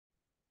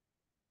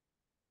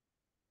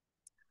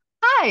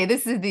Hi,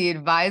 this is the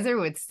advisor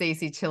with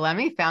Stacey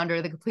Chillemi, founder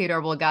of the Complete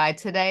Herbal Guide.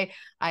 Today,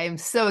 I am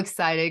so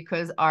excited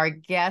because our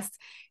guest,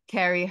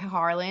 Kerry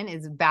Harlan,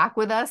 is back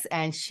with us,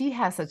 and she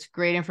has such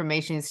great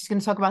information. She's going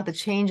to talk about the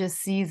change of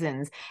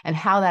seasons and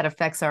how that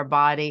affects our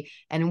body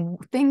and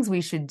things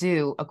we should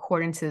do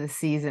according to the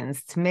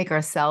seasons to make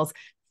ourselves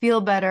feel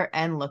better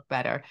and look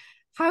better.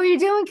 How are you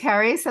doing,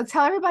 Kerry? So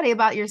tell everybody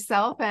about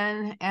yourself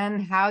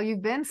and how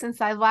you've been since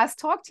I last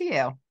talked to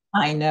you.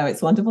 I know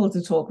it's wonderful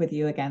to talk with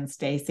you again,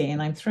 Stacey, and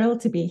I'm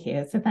thrilled to be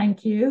here. So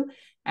thank you.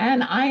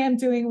 And I am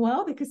doing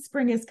well because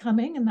spring is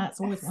coming, and that's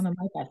always Yes. one of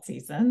my best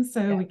seasons.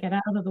 So Yeah. we get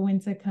out of the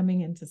winter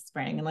coming into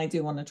spring, and I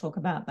do want to talk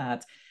about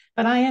that.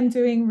 But I am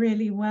doing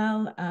really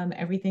well.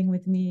 Everything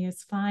with me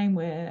is fine.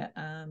 We're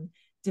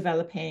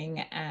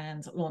developing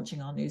and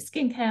launching our new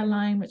skincare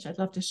line, which I'd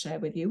love to share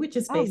with you, which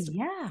is Oh, based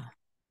yeah.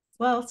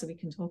 well, so we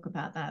can talk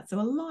about that.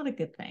 So a lot of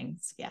good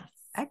things. Yes.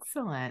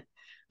 Excellent.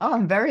 Oh,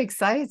 I'm very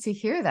excited to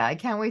hear that. I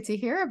can't wait to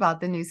hear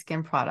about the new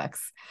skin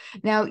products.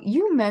 Now,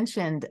 you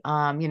mentioned,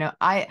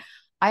 I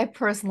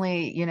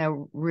personally,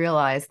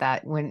 realize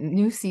that when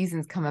new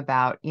seasons come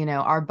about,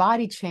 our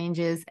body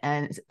changes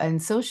and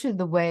so should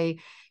the way,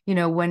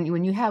 when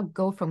you have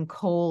go from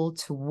cold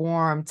to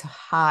warm to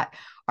hot,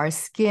 our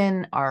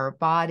skin, our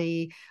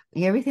body,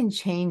 everything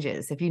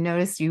changes. If you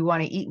notice, you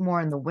want to eat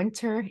more in the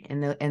winter,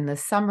 in the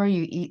summer,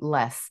 you eat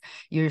less.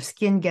 Your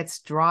skin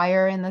gets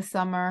drier in the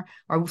summer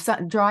or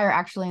drier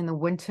actually in the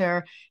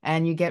winter,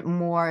 and you get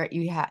more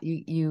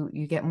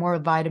you get more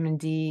vitamin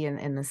D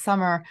in the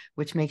summer,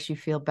 which makes you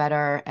feel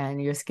better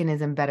and your skin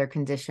is in better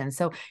condition.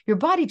 So your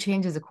body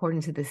changes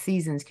according to the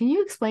seasons. Can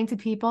you explain to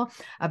people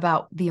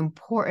about the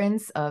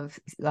importance of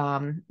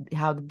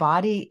how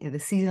the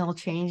seasonal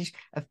change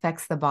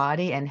affects the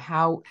body and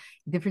how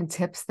different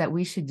tips that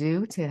we should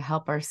do to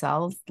help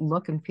ourselves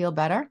look and feel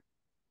better?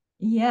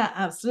 Yeah,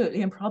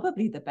 absolutely. And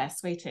probably the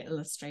best way to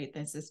illustrate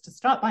this is to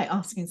start by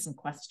asking some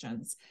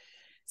questions.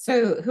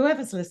 So,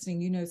 whoever's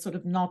listening, sort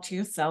of nod to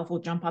yourself or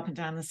jump up and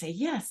down and say,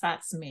 yes,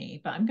 that's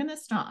me. But I'm going to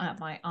start out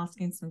by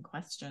asking some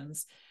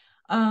questions.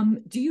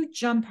 Do you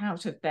jump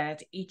out of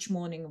bed each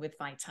morning with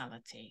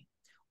vitality?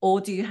 Or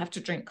do you have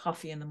to drink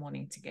coffee in the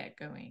morning to get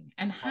going?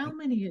 And how Right.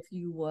 many of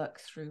you work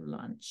through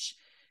lunch?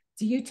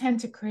 Do you tend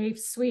to crave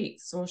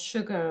sweets or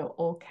sugar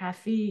or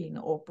caffeine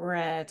or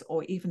bread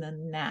or even a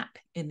nap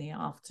in the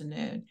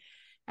afternoon?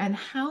 And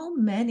how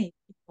many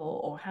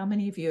people or how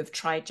many of you have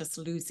tried just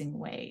losing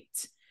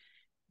weight?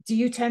 Do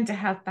you tend to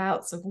have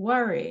bouts of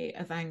worry,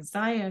 of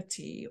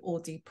anxiety or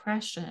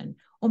depression?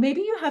 Or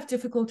maybe you have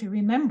difficulty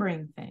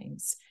remembering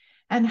things.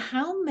 And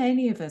how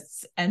many of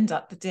us end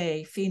up the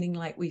day feeling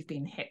like we've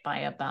been hit by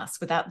a bus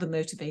without the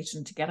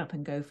motivation to get up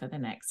and go for the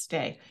next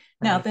day?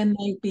 Now, Right. there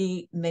may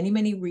be many,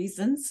 many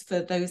reasons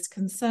for those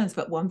concerns,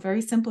 but one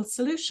very simple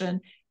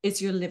solution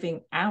is you're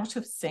living out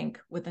of sync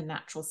with the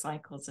natural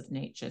cycles of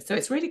nature. So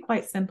it's really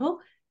quite simple.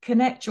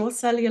 Connect your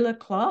cellular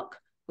clock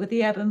with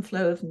the ebb and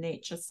flow of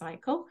nature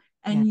cycle,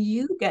 Yeah. and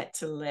you get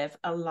to live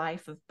a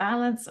life of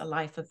balance, a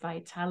life of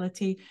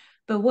vitality.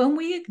 But when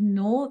we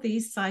ignore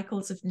these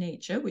cycles of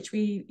nature, which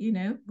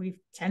we've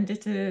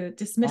tended to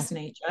dismiss Yes.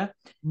 nature,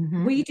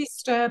 Hmm. we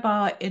disturb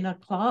our inner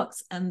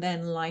clocks and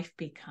then life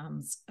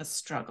becomes a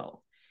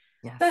struggle.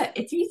 Yes. But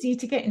it's easy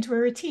to get into a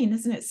routine,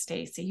 isn't it,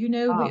 Stacey?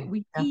 Oh,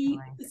 We eat definitely.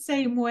 the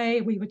same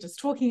way. We were just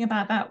talking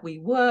about that. We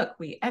work,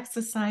 we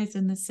exercise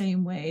in the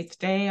same ways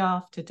day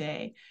after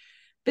day.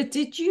 But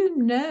did you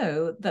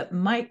know that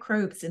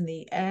microbes in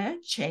the air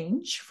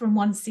change from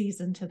one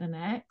season to the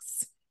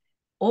next?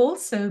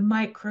 Also,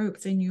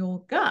 microbes in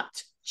your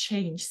gut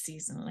change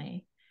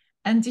seasonally.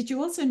 And did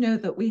you also know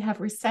that we have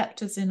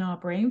receptors in our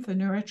brain for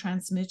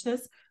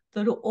neurotransmitters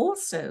that will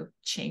also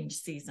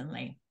change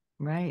seasonally?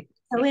 Right.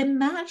 So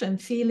imagine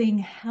feeling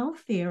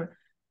healthier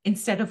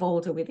instead of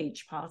older with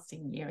each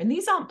passing year. And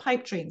these aren't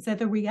pipe dreams, they're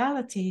the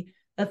reality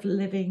of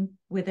living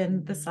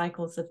within the Mhm.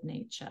 cycles of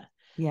nature.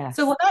 So, Yes.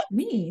 what that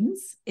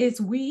means is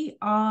we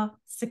are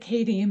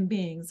circadian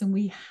beings and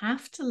we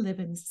have to live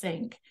in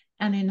sync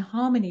and in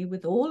harmony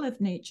with all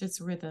of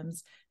nature's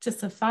rhythms to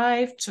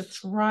survive, to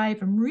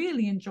thrive, and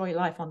really enjoy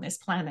life on this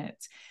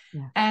planet.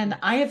 Yes. And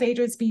Ayurveda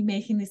has been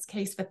making this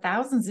case for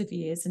thousands of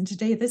years. And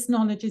today, this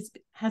knowledge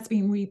has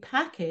been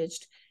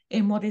repackaged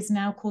in what is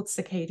now called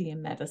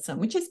circadian medicine,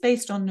 which is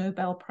based on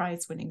Nobel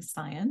Prize winning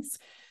science.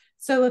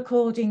 So,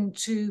 according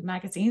to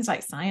magazines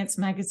like Science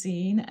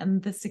Magazine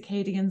and the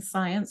Circadian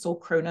Science, or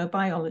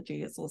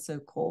chronobiology, it's also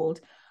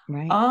called,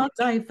 Right. our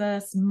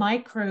diverse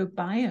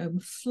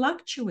microbiome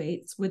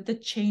fluctuates with the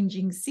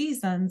changing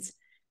seasons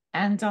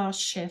and our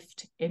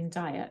shift in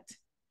diet.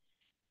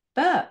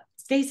 But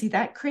Stacey,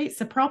 that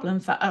creates a problem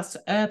for us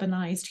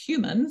urbanized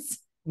humans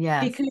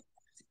Yes. because,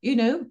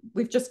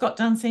 we've just got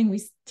done saying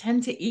we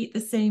tend to eat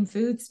the same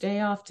foods day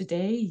after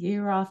day,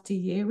 year after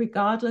year,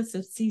 regardless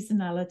of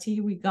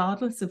seasonality,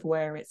 regardless of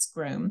where it's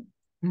grown.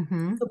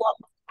 Hmm. So, what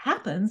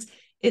happens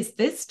is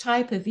this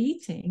type of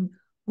eating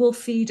will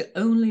feed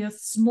only a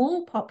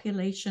small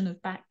population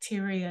of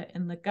bacteria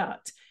in the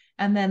gut.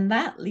 And then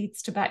that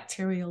leads to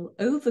bacterial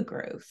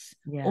overgrowth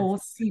Yes. or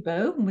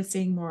SIBO, and we're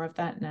seeing more of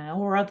that now,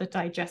 or other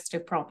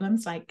digestive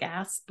problems like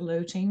gas,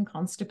 bloating,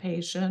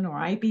 constipation, or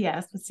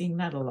IBS. We're seeing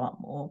that a lot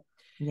more.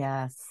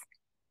 Yes.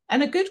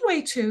 And a good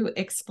way to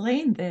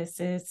explain this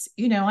is,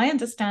 I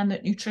understand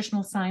that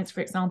nutritional science,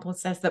 for example,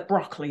 says that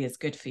broccoli is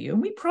good for you.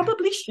 And we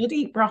probably should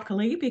eat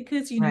broccoli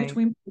because, Right. to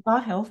improve our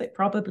health, it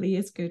probably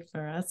is good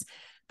for us.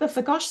 But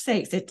for gosh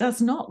sakes, it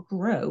does not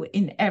grow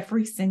in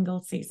every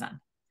single season.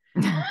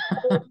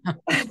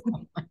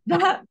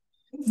 That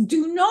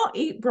do not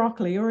eat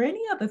broccoli or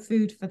any other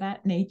food for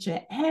that nature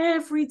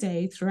every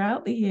day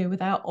throughout the year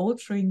without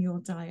altering your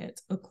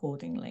diet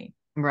accordingly.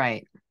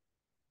 Right.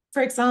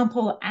 For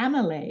example,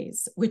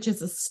 amylase, which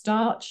is a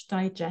starch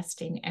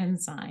digesting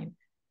enzyme,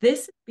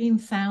 this has been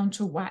found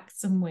to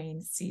wax and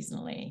wane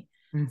seasonally.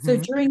 So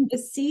Hmm. during the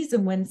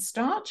season when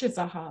starches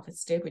are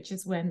harvested, which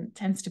is when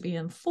tends to be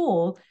in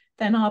fall,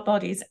 then our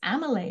body's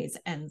amylase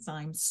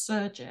enzyme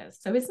surges.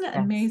 So isn't it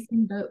Yes.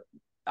 amazing that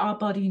our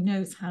body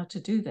knows how to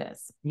do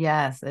this?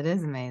 Yes, it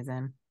is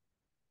amazing.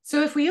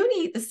 So if we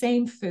only eat the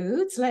same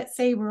foods, let's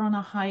say we're on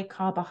a high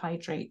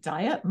carbohydrate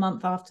diet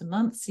month after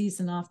month,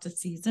 season after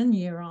season,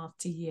 year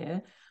after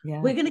year,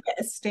 Yeah. we're going to get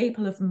a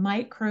staple of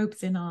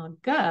microbes in our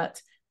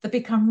gut that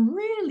become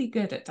really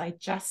good at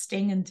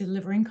digesting and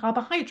delivering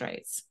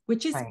carbohydrates,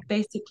 which is Right.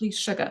 basically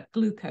sugar,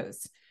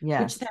 glucose, which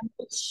Yes. then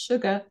puts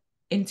sugar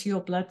into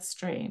your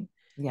bloodstream.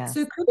 Yes.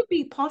 So could it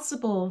be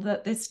possible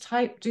that this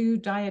type 2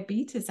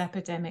 diabetes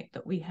epidemic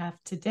that we have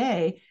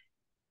today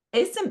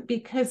isn't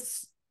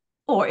because,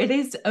 or it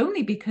is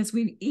only because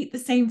we eat the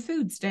same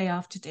foods day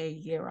after day,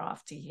 year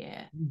after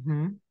year?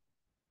 Hmm.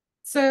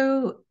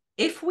 So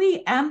if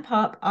we amp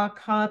up our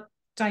carb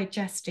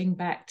digesting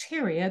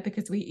bacteria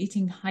because we're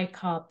eating high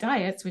carb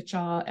diets, which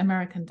our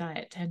American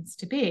diet tends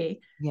to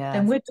be, then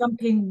Yes. we're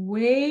dumping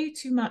way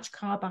too much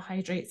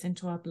carbohydrates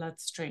into our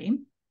bloodstream.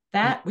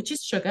 Yeah. That, which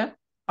is sugar,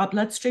 our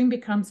bloodstream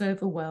becomes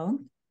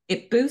overwhelmed.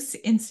 It boosts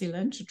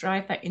insulin to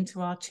drive that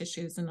into our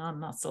tissues and our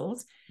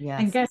muscles. And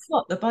Yes. guess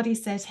what? The body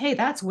says, hey,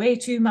 that's way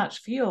too much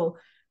fuel.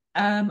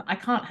 I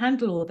can't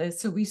handle all this.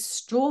 So we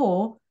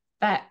store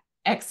that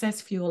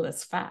excess fuel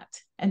as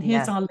fat. And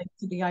here's Yes. our link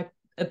to the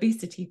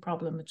obesity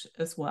problem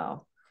as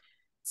well.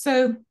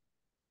 So,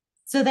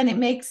 so then it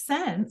makes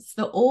sense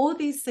that all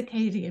these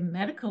circadian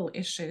medical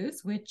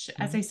issues, which,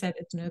 as I Mhm. said,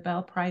 is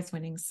Nobel Prize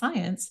winning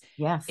science,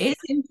 Yes. is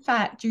in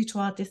fact due to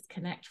our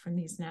disconnect from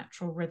these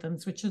natural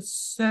rhythms, which is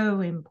so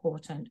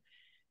important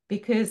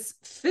because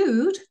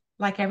food,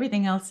 like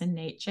everything else in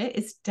nature,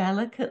 is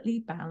delicately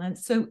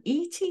balanced. So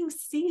eating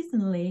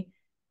seasonally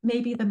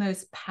may be the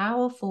most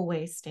powerful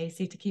way,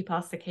 Stacey, to keep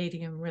our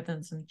circadian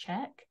rhythms in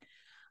check.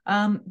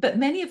 But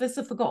many of us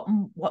have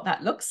forgotten what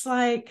that looks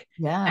like.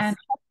 And Yes.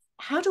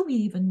 how do we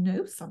even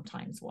know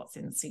sometimes what's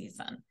in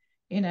season?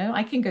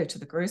 I can go to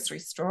the grocery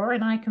store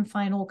and I can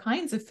find all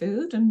kinds of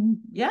food. And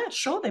yeah,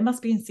 sure, they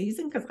must be in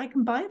season because I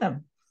can buy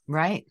them.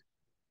 Right.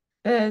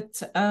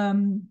 But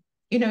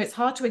it's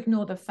hard to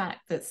ignore the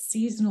fact that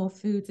seasonal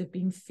foods have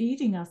been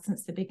feeding us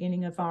since the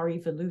beginning of our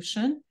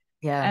evolution.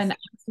 And Yes.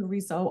 as a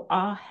result,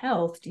 our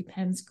health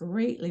depends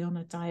greatly on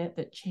a diet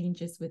that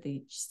changes with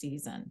each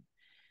season.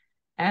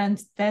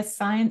 And there's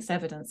science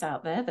evidence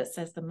out there that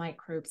says the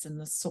microbes in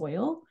the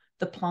soil,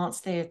 the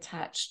plants they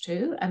attach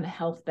to, and the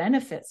health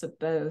benefits of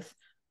both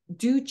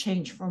do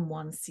change from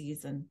one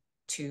season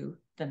to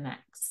the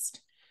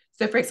next.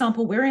 So, for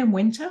example, we're in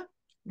winter.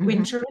 Hmm.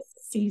 Winter is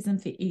the season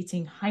for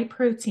eating high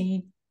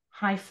protein,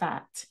 high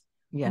fat.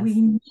 We Yes.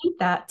 need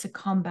that to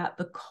combat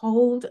the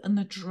cold and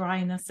the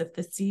dryness of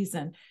the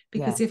season.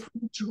 Because Yes. if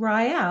we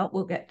dry out,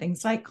 we'll get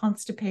things like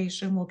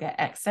constipation, we'll get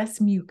excess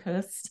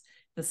mucus.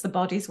 That's the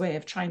body's way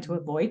of trying to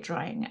avoid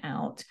drying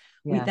out.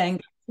 We Yes. then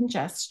get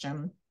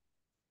congestion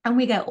and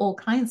we get all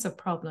kinds of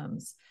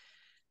problems.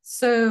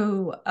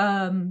 So,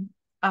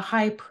 a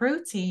high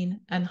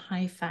protein and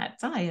high fat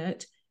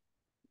diet,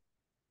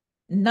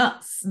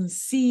 nuts and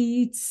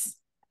seeds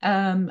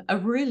are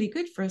really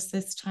good for us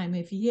this time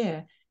of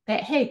year.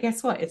 But hey,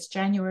 guess what? It's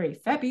January,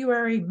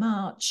 February,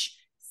 March.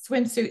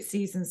 Swimsuit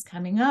season's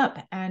coming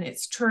up and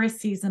it's tourist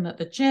season at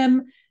the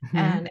gym. Hmm.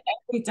 And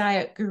every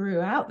diet guru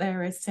out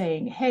there is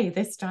saying, hey,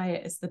 this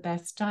diet is the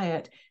best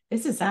diet.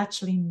 This is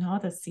actually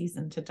not a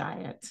season to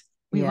diet.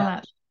 We will Yeah.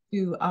 actually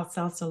do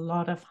ourselves a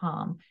lot of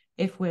harm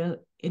if we're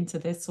into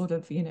this sort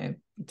of,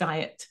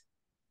 diet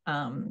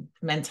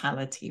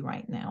mentality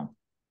right now.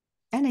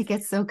 And it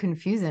gets so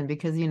confusing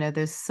because,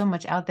 there's so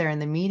much out there in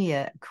the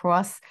media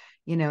across,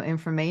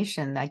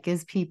 information that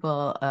gives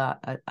people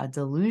a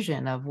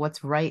delusion of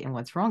what's right and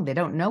what's wrong. They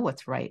don't know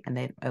what's right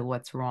and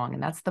what's wrong.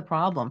 And that's the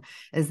problem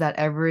is that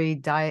every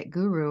diet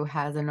guru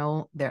has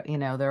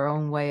their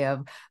own way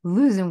of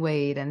losing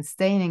weight and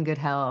staying in good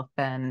health.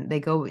 And we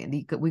go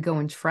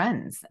in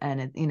trends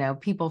and,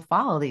 people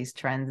follow these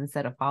trends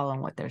instead of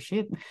following what there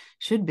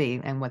should be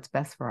and what's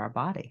best for our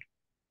body.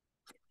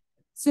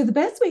 So the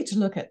best way to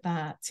look at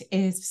that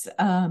is,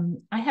 I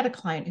had a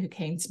client who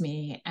came to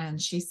me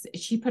and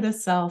she put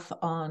herself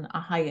on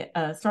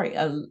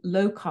a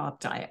low carb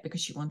diet because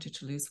she wanted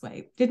to lose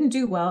weight. Didn't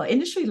do well.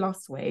 Initially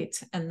lost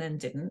weight and then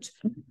didn't.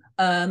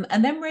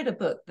 And then read a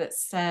book that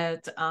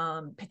said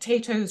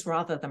potatoes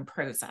rather than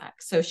Prozac.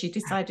 So she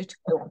decided to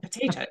go on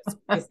potatoes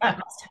because that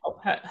must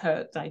help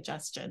her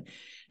digestion.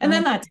 And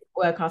then that didn't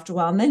work after a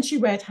while. And then she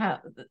read how,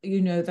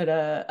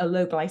 that a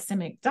low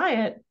glycemic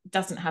diet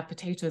doesn't have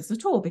potatoes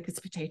at all because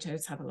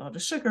potatoes have a lot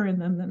of sugar in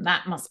them, and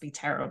that must be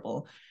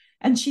terrible.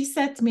 And she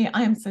said to me,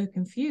 I am so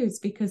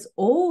confused because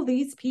all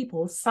these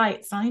people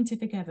cite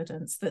scientific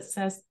evidence that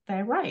says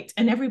they're right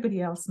and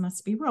everybody else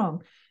must be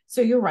wrong.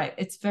 So you're right.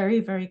 It's very,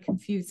 very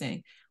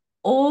confusing.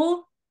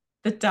 All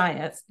the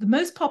diets, the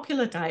most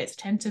popular diets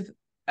tend to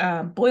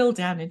boil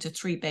down into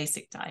three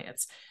basic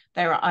diets.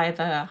 They're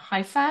either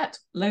high fat,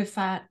 or low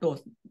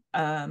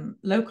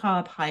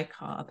carb, high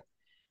carb.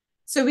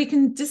 So we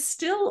can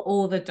distill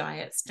all the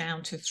diets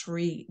down to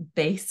three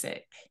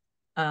basic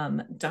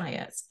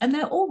diets, and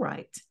they're all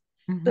right.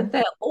 But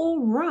they're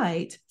all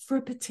right for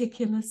a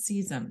particular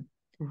season.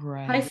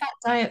 Right. High fat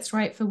diet's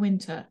right for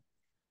winter.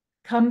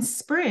 Come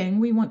spring,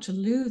 we want to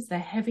lose the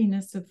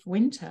heaviness of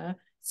winter.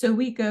 So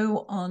we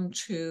go on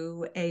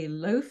to a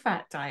low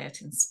fat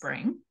diet in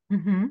spring.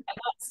 And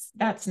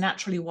that's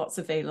naturally what's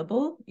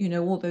available.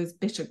 All those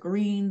bitter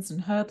greens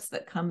and herbs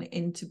that come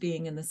into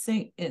being in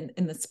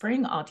the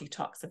spring are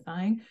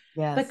detoxifying.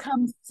 Yes. But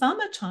come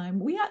summertime,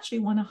 we actually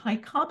want a high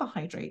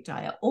carbohydrate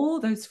diet.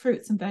 All those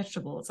fruits and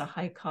vegetables are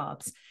high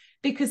carbs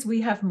because we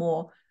have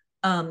more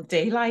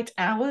daylight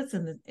hours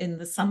in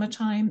the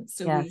summertime.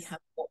 So yes.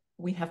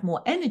 we have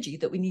more energy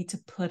that we need to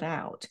put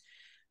out.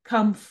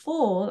 Come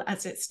fall,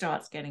 as it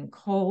starts getting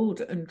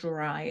cold and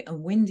dry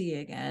and windy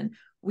again,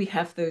 we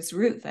have those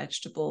root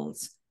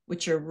vegetables,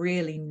 which are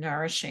really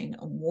nourishing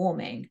and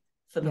warming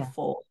for the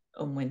fall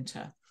and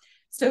winter.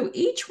 So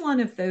each one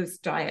of those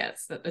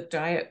diets that the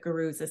diet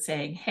gurus are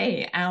saying,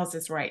 hey, ours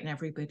is right and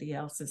everybody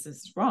else's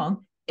is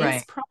wrong,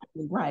 is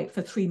probably right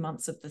for 3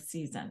 months of the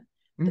season.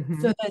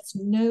 So there's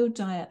no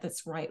diet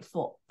that's right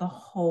for the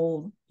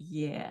whole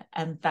year.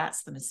 And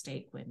that's the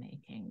mistake we're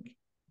making.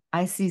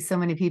 I see so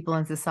many people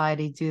in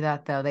society do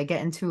that, though. They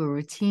get into a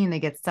routine, they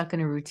get stuck in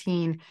a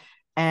routine,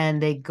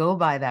 and they go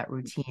by that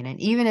routine. And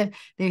even if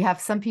they have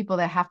some people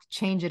that have to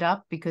change it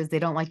up because they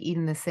don't like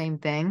eating the same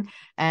thing,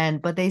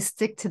 but they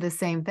stick to the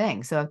same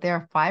thing. So if they're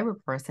a fiber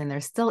person,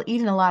 they're still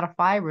eating a lot of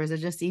fibers, they're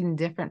just eating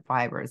different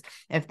fibers.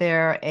 If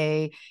they're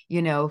a,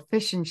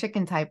 fish and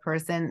chicken type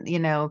person,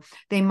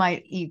 they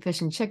might eat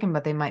fish and chicken,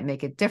 but they might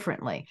make it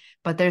differently.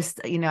 But there's,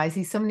 I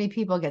see so many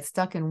people get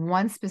stuck in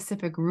one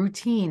specific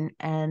routine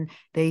and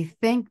they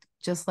think,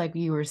 just like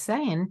you were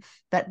saying,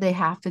 that they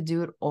have to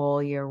do it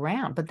all year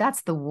round. But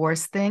that's the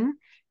worst thing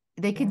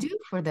they could do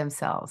for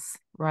themselves,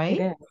 right?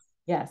 It is.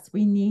 Yes,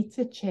 we need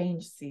to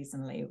change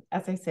seasonally.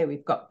 As I say,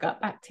 we've got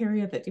gut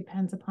bacteria that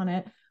depends upon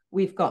it.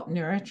 We've got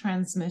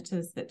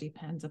neurotransmitters that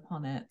depend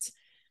upon it.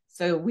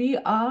 So we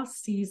are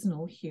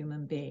seasonal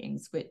human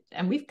beings,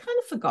 and we've kind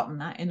of forgotten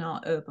that in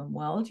our urban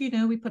world.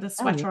 We put a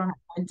sweater on in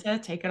winter,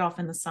 take it off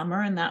in the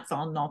summer, and that's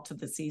our nod to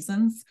the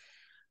seasons.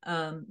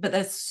 But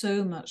there's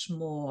so much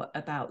more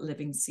about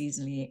living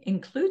seasonally,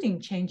 including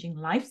changing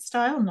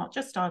lifestyle, not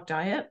just our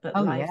diet, but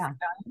lifestyle.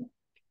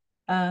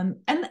 And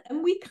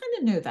we kind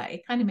of know that.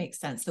 It kind of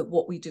makes sense that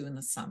what we do in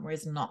the summer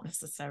is not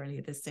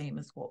necessarily the same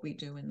as what we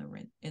do in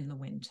the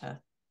winter.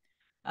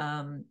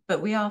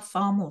 But we are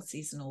far more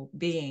seasonal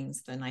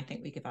beings than I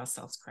think we give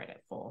ourselves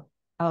credit for.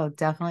 Oh,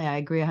 definitely. I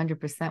agree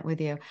 100% with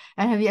you.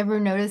 And have you ever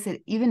noticed that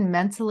even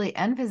mentally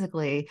and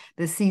physically,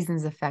 the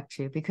seasons affect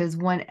you? Because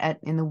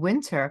in the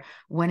winter,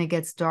 when it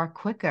gets dark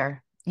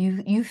quicker,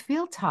 you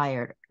feel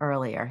tired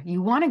earlier.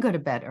 You want to go to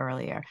bed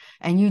earlier,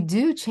 and you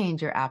do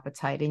change your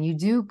appetite, and you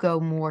do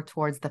go more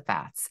towards the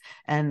fats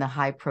and the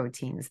high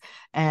proteins.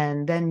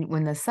 And then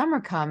when the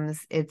summer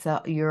comes,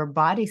 your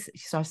body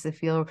starts to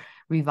feel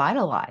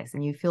revitalized,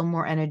 and you feel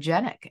more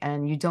energetic,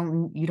 and you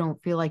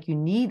don't feel like you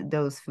need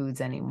those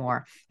foods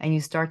anymore, and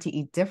you start to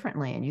eat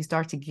differently, and you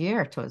start to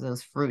gear towards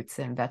those fruits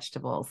and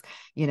vegetables.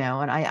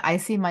 And I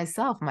see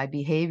myself, my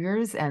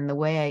behaviors and the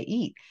way I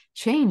eat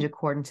change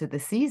according to the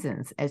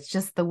seasons. It's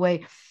just the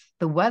way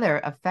the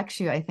weather affects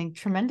you, I think,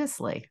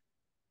 tremendously.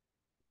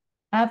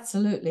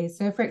 Absolutely.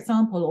 So, for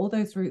example, all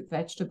those root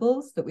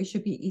vegetables that we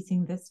should be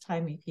eating this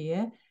time of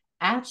year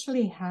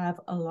actually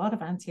have a lot of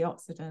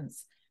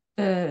antioxidants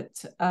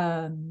that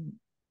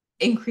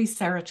increase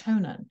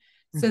serotonin.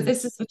 So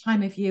this is the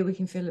time of year we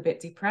can feel a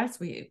bit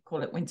depressed. We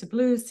call it winter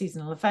blues,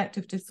 seasonal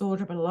affective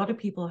disorder, but a lot of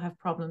people have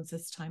problems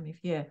this time of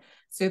year.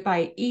 So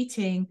by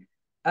eating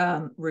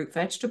root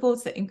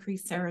vegetables that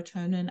increase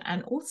serotonin,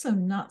 and also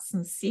nuts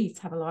and seeds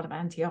have a lot of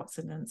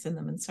antioxidants in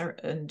them,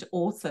 and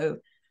also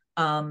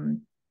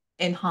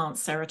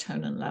enhance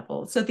serotonin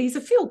levels. So these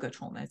are feel-good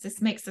hormones.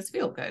 This makes us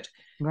feel good.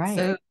 Right.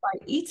 So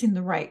by eating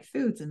the right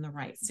foods in the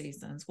right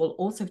seasons, we'll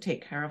also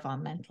take care of our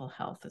mental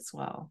health as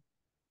well.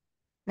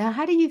 Now,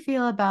 how do you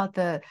feel about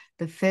the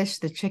fish,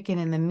 the chicken,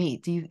 and the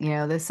meat? Do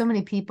there's so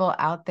many people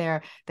out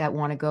there that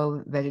want to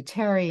go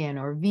vegetarian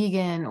or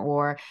vegan,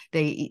 or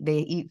they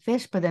eat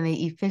fish, but then they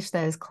eat fish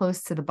that is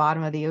close to the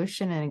bottom of the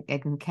ocean and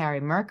it can carry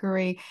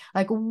mercury.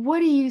 Like, what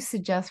do you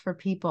suggest for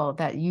people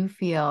that you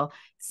feel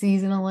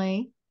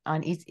seasonally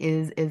on each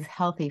is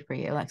healthy for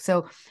you? Like,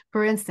 so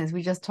for instance,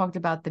 we just talked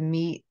about the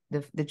meat,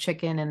 the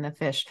chicken and the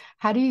fish.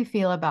 How do you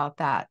feel about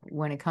that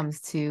when it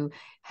comes to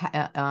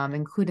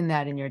including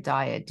that in your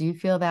diet? Do you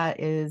feel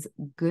that is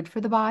good for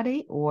the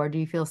body, or do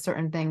you feel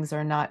certain things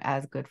are not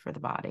as good for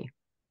the body?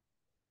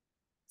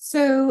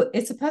 So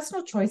it's a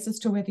personal choice as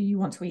to whether you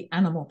want to eat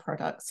animal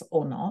products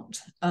or not.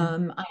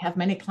 I have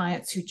many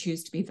clients who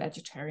choose to be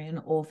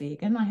vegetarian or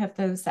vegan. I have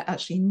those that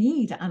actually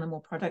need animal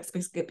products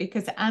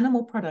because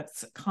animal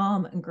products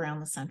calm and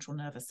ground the central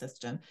nervous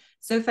system.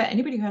 So for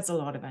anybody who has a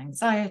lot of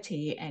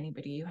anxiety,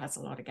 anybody who has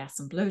a lot of gas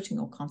and bloating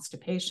or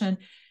constipation,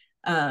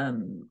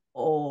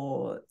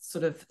 or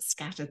sort of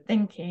scattered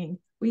thinking,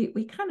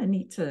 we kind of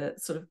need to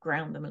sort of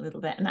ground them a little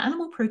bit. And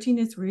animal protein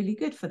is really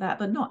good for that,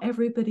 but not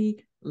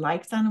everybody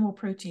likes animal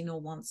protein or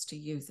wants to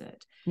use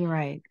it. You're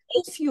right.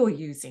 If you're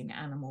using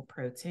animal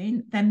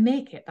protein, then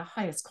make it the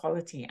highest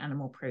quality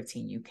animal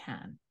protein you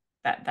can.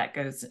 That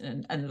goes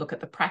and look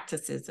at the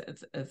practices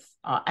of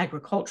our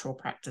agricultural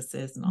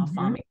practices and our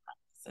farming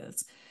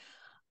practices.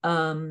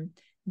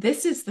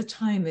 This is the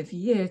time of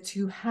year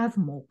to have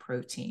more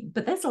protein,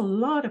 but there's a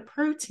lot of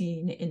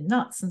protein in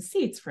nuts and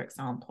seeds, for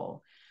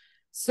example.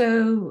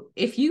 So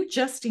if you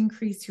just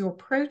increase your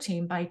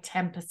protein by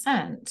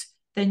 10%,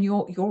 then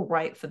you're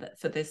right for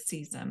this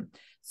season.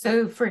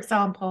 So for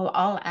example,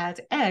 I'll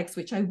add eggs,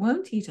 which I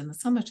won't eat in the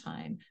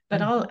summertime,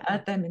 but I'll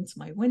add them into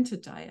my winter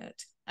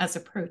diet as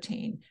a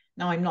protein.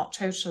 Now, I'm not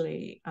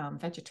totally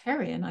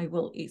vegetarian. I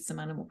will eat some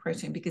animal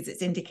protein because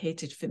it's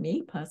indicated for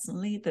me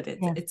personally that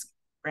it's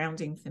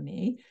grounding for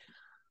me.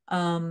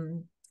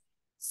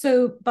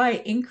 So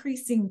by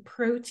increasing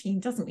protein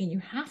doesn't mean you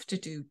have to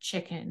do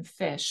chicken,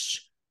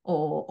 fish,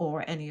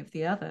 or any of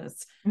the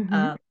others.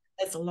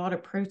 There's a lot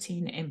of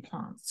protein in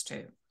plants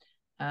too.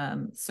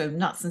 So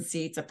nuts and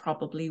seeds are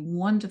probably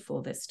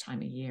wonderful this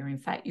time of year. In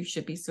fact, you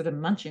should be sort of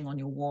munching on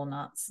your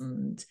walnuts.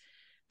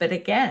 But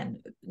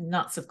again,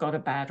 nuts have got a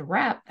bad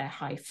rap. They're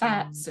high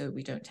fat, so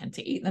we don't tend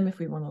to eat them if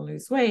we want to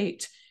lose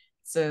weight.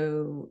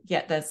 So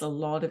yeah, there's a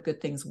lot of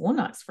good things.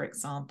 Walnuts, for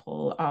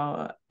example,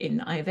 are in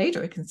Ayurveda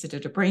are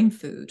considered a brain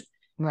food.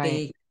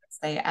 Right.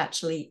 They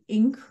actually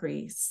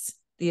increase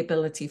the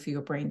ability for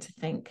your brain to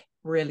think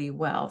really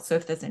well. So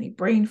if there's any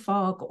brain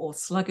fog or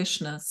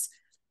sluggishness,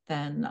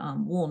 then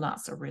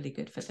walnuts are really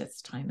good for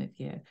this time of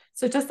year.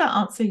 So does that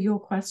answer your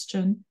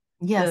question?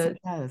 Yes, it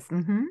does.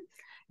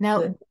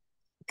 Now,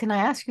 can I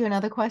ask you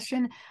another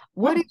question?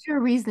 What is your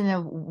reason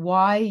of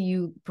why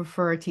you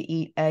prefer to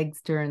eat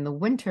eggs during the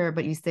winter,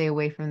 but you stay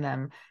away from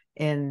them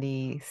in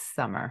the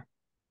summer?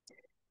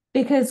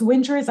 Because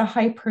winter is a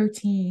high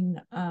protein,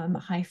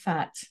 high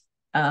fat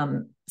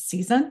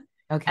season.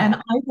 Okay. And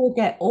I will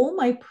get all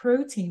my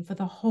protein for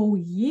the whole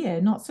year,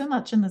 not so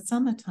much in the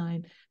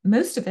summertime.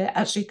 Most of it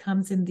actually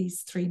comes in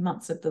these 3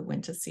 months of the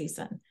winter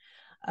season.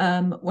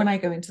 When I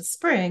go into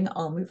spring,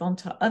 I'll move on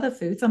to other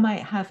foods. I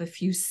might have a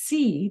few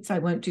seeds. I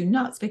won't do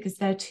nuts because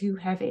they're too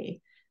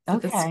heavy for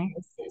the spring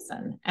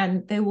season.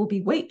 And there will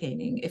be weight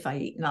gaining if I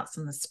eat nuts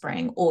in the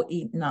spring or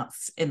eat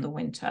nuts in the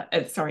winter,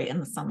 in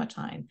the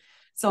summertime.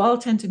 So I'll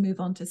tend to move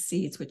on to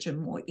seeds, which are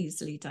more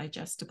easily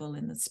digestible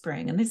in the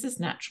spring. And this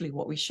is naturally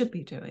what we should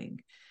be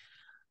doing.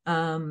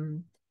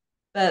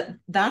 But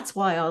that's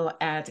why I'll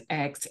add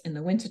eggs in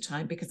the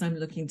wintertime, because I'm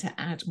looking to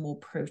add more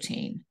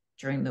protein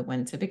during the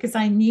winter, because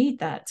I need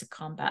that to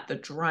combat the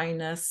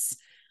dryness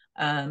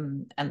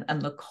and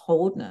the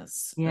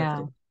coldness of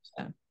the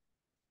winter.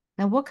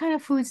 Now, what kind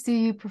of foods do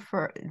you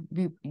prefer?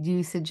 Do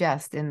you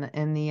suggest in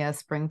the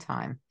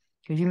springtime?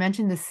 Because you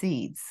mentioned the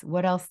seeds.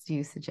 What else do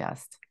you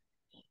suggest?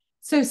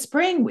 So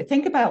spring,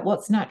 think about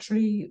what's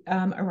naturally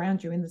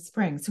around you in the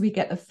spring. So we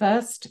get the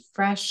first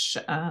fresh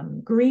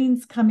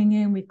greens coming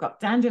in. We've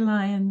got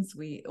dandelions,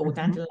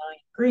 dandelion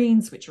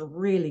greens, which are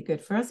really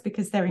good for us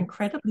because they're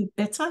incredibly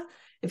bitter.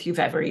 If you've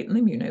ever eaten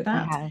them, you know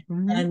that.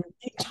 And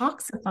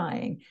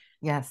detoxifying.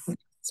 Yes.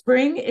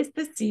 Spring is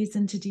the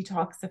season to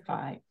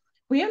detoxify.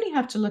 We only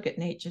have to look at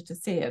nature to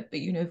see it, but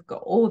we've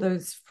got all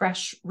those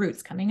fresh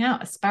roots coming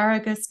out.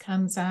 Asparagus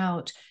comes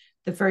out,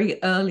 the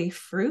very early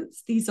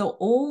fruits. These are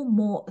all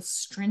more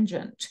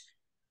astringent.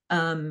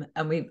 And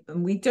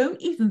we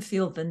don't even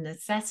feel the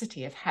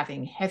necessity of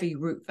having heavy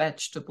root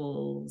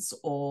vegetables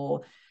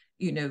or,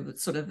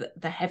 sort of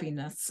the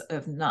heaviness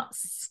of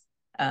nuts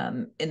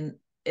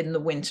in the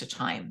winter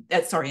time.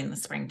 In the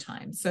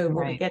springtime. So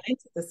when we get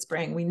into the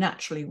spring, we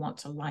naturally want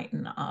to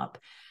lighten up.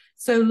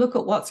 So look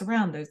at what's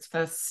around those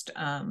first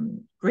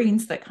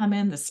greens that come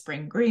in, the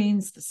spring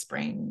greens, the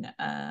spring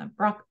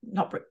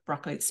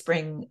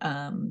spring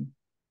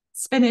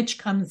spinach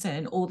comes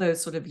in, all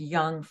those sort of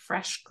young,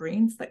 fresh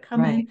greens that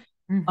come in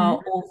are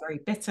all very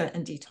bitter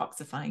and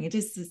detoxifying. It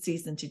is the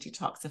season to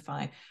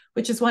detoxify,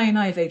 which is why in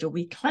Ayurveda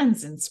we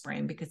cleanse in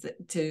spring, because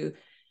to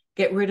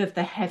get rid of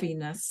the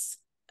heaviness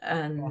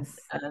Yes.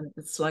 and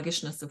the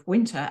sluggishness of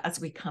winter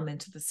as we come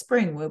into the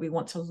spring, where we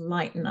want to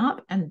lighten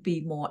up and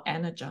be more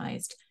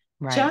energized,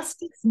 Right.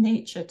 just as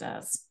nature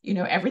does. You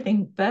know,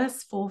 everything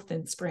bursts forth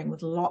in spring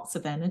with lots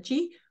of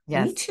energy. We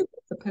Yes. too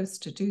are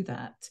supposed to do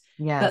that,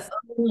 but Yes.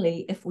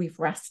 only if we've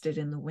rested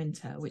in the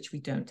winter, which we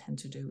don't tend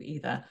to do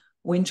either.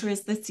 Winter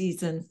is the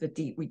season for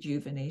deep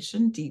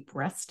rejuvenation, deep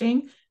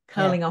resting, Yes.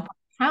 curling up on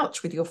the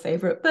couch with your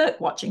favorite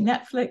book, watching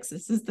Netflix.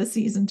 This is the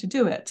season to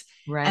do it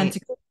and Right. to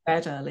go to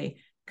bed early.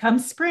 Come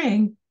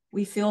spring,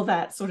 we feel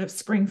that sort of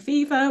spring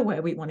fever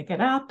where we want to get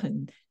up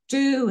and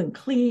do and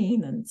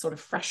clean and sort of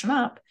freshen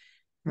up,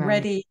 Right.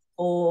 ready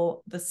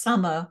for the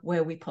summer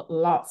where we put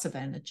lots of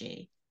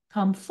energy.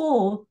 Come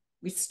fall,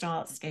 we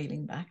start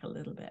scaling back a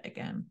little bit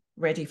again,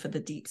 ready for the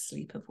deep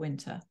sleep of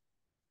winter.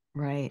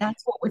 Right.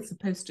 That's what we're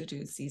supposed to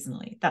do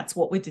seasonally. That's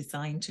what we're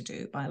designed to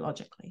do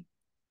biologically.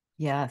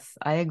 Yes,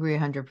 I agree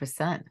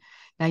 100%.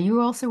 Now, you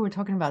also were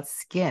talking about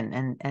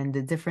skin and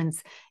the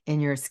difference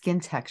in your skin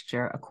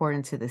texture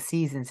according to the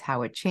seasons,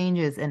 how it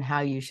changes and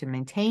how you should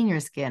maintain your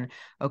skin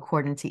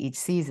according to each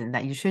season,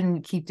 that you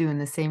shouldn't keep doing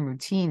the same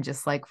routine,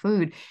 just like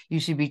food. You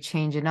should be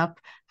changing up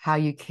how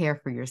you care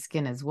for your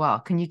skin as well.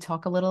 Can you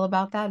talk a little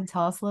about that and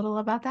tell us a little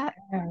about that?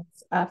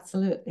 Yes,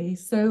 absolutely.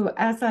 So,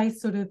 as I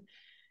sort of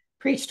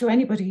preach to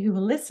anybody who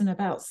will listen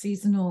about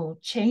seasonal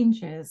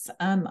changes,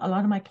 a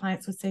lot of my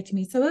clients would say to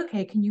me, so,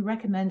 okay, can you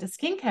recommend a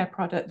skincare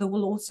product that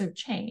will also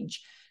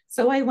change?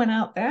 So I went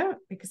out there,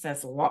 because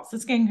there's lots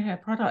of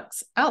skincare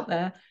products out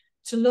there,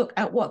 to look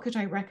at what could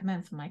I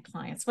recommend for my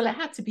clients. Well, it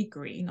had to be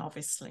green,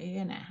 obviously,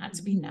 and it had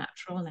to be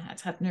natural, and it had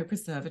to have no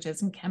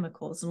preservatives and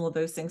chemicals and all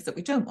those things that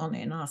we don't want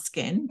in our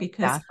skin,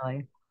 because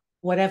Exactly.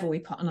 whatever we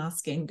put on our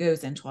skin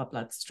goes into our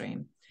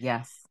bloodstream.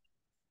 Yes.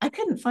 I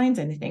couldn't find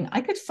anything.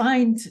 I could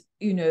find,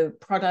 you know,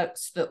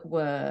 products that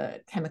were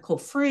chemical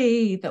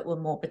free, that were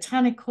more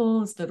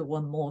botanicals, that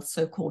were more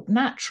so-called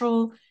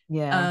natural.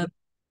 Yeah. Um,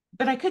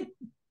 but I could,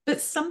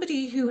 but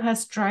somebody who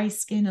has dry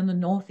skin in the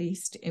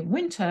Northeast in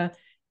winter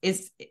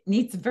is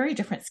needs very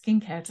different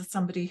skincare to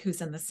somebody who's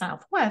in the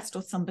Southwest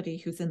or somebody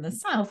who's in the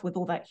South with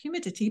all that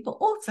humidity, but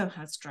also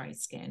has dry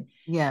skin.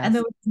 And Yes.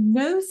 there was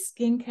no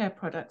skincare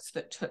products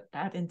that took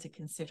that into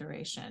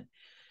consideration.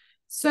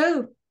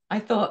 So I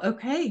thought,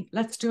 okay,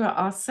 let's do it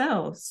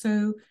ourselves.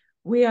 So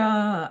we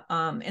are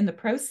in the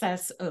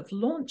process of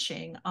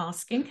launching our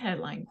skincare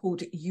line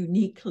called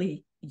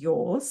Uniquely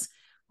Yours,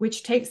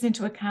 which takes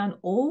into account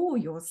all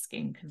your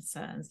skin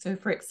concerns. So,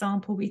 for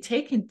example, we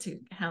take into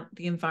account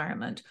the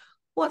environment.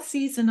 What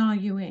season are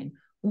you in?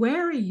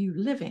 Where are you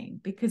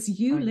living? Because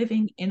you Right.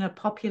 living in a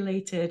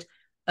populated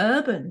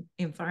urban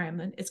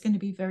environment is going to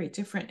be very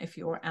different if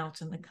you're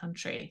out in the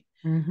country.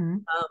 Mm-hmm.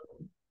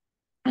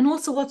 And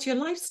also, what's your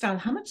lifestyle?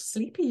 How much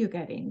sleep are you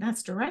getting?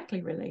 That's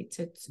directly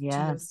related to your.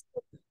 Yes.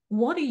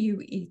 What are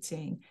you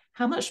eating?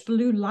 How much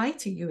blue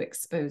light are you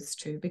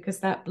exposed to? Because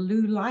that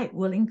blue light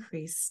will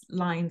increase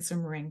lines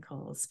and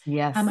wrinkles. How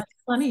Yes. much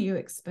sun are you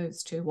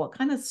exposed to? What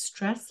kind of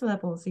stress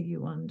levels are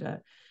you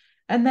under?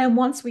 And then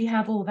once we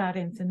have all that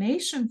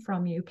information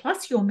from you,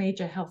 plus your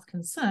major health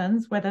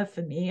concerns, whether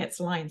for me it's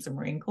lines and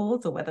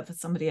wrinkles, or whether for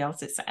somebody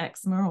else it's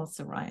eczema or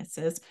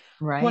psoriasis,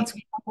 Right. once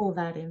we have all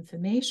that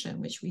information,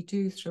 which we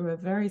do through a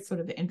very sort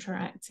of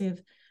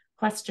interactive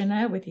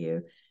questionnaire with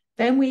you,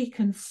 then we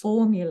can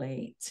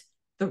formulate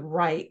the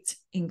right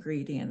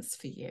ingredients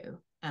for you.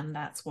 And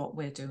that's what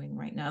we're doing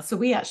right now. So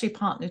we actually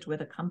partnered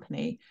with a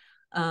company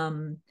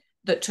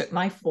that took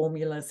my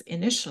formulas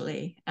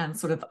initially and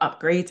sort of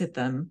upgraded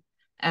them,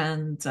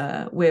 and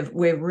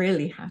we're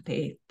really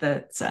happy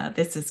that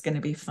this is going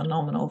to be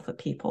phenomenal for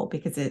people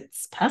because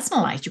it's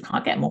personalized. You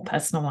can't get more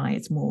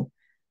personalized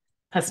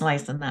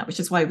than that, which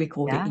is why we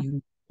called it Yeah.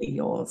 Uniquely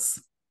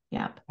Yours.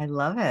 Yep. I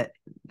love it.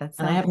 That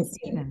And I sounds haven't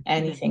seen amazing.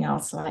 anything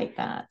else like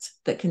that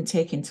that can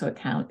take into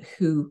account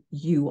who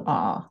you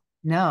are.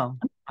 No,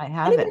 I And it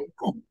haven't. makes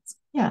sense.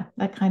 Yeah,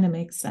 that kind of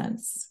makes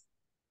sense.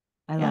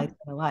 I Yeah. like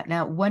that a lot.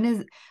 Now,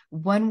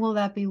 when will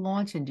that be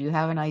launching? Do you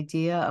have an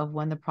idea of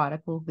when the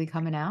product will be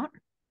coming out?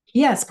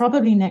 Yes,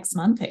 probably next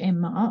month in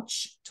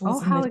March, Oh, towards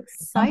the how middle of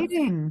the month.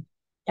 exciting.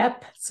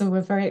 Yep. So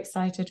we're very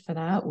excited for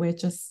that. We're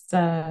just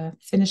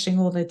finishing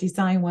all the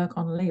design work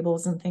on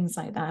labels and things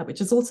like that,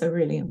 which is also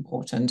really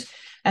important,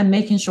 and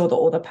making sure that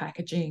all the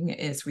packaging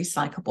is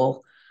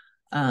recyclable.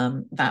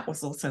 That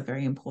was also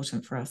very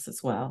important for us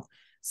as well.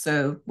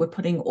 So we're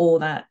putting all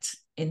that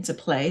into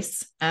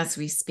place as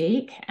we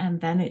speak,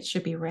 and then it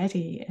should be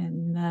ready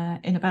in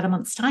about a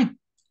month's time.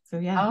 So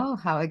yeah. Oh,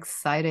 how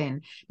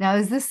exciting. Now,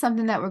 is this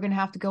something that we're going to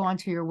have to go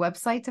onto your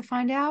website to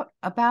find out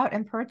about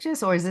and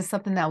purchase, or is this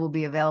something that will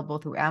be available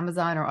through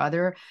Amazon or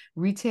other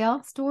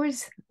retail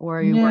stores, or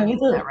are you No, working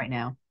on that right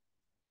now?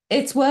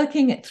 it's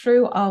working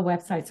through our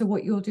website. So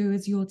what you'll do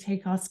is you'll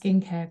take our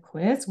skincare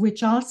quiz,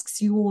 which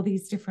asks you all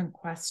these different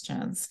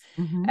questions.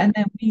 Hmm. And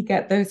then we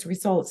get those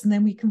results, and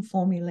then we can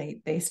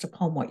formulate based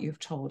upon what you've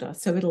told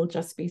us. So it'll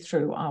just be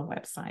through our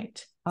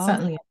website, Oh,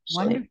 certainly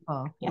initially.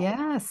 wonderful. Yeah.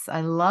 Yes, I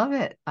love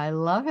it. I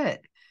love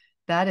it.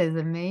 That is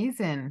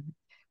amazing.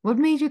 What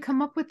made you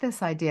come up with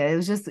this idea? It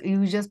was just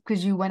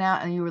because you went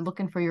out and you were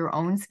looking for your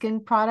own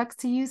skin products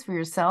to use for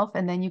yourself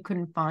and then you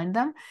couldn't find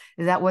them.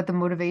 Is that what the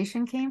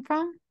motivation came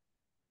from?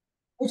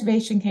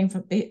 Motivation came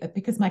from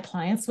because my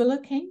clients were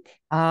looking.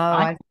 Oh,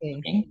 I I was see.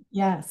 looking,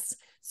 yes.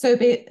 So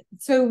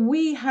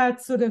we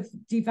had sort of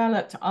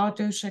developed our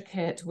dosha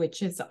kit,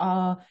 which is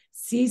our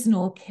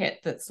seasonal kit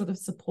that sort of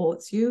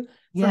supports you. From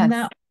Yes.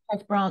 that,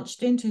 I've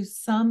branched into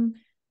some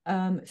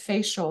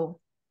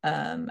facial,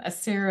 a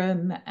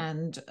serum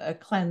and a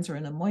cleanser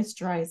and a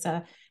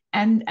moisturizer,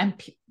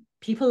 and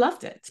people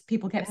loved it.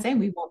 People kept Yeah. saying,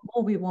 "We want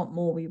more, we want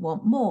more, we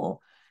want more."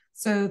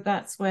 So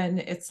that's when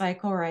it's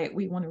like, all right,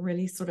 we want to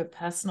really sort of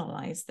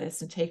personalize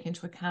this and take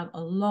into account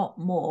a lot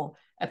more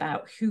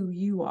about who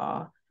you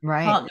are,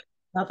 Right. partner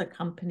with another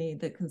company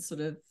that can sort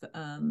of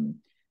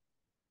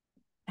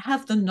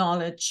have the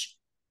knowledge,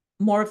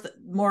 more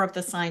of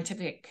the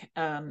scientific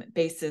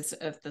basis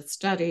of the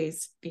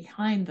studies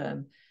behind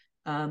them,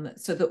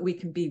 so that we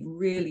can be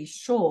really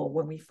sure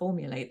when we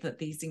formulate that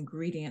these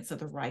ingredients are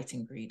the right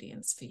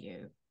ingredients for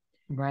you.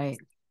 Right.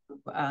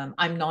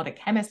 I'm not a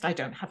chemist. I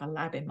don't have a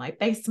lab in my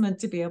basement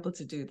to be able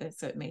to do this.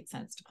 So it made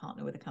sense to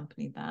partner with a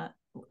company that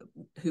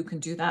who can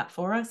do that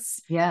for us.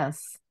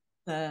 Yes.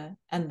 And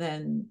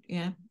then,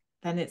 yeah,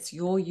 then it's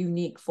your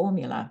unique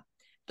formula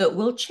that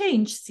will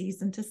change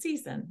season to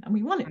season. And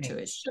we want it to.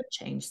 Right. It should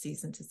change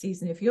season to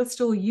season. If you're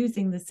still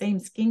using the same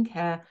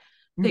skincare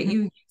that Hmm.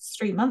 you used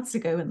 3 months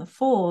ago in the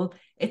fall,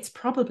 it's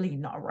probably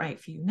not right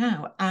for you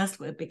now as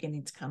we're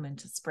beginning to come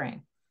into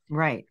spring.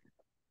 Right.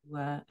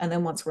 And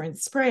then once we're in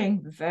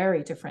spring,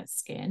 very different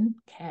skin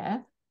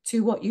care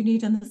to what you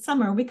need in the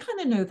summer. And we kind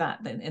of know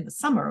that then in the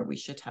summer, we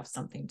should have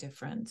something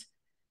different.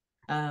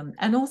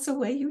 And also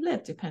where you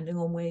live, depending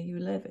on where you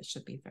live, it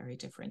should be very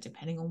different,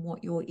 depending on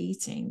what you're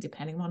eating,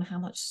 depending on how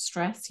much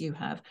stress you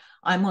have.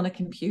 I'm on a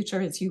computer,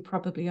 as you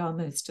probably are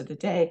most of the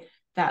day.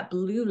 That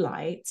blue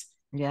light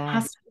Yeah.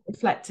 has to be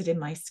reflected in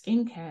my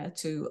skincare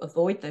to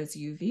avoid those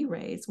UV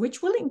rays,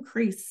 which will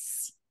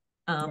increase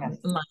Yes.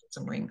 lines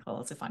and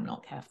wrinkles if I'm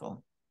not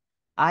careful.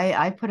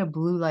 I put a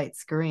blue light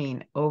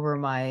screen over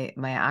my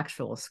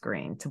actual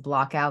screen to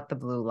block out the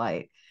blue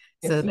light.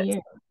 Good So for that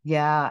you.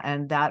 yeah,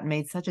 and that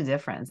made such a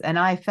difference. And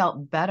I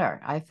felt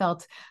better. I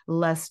felt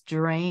less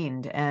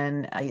drained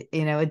and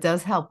it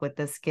does help with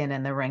the skin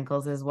and the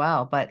wrinkles as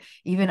well. But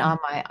even Mhm. on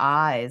my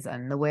eyes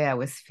and the way I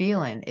was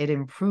feeling, it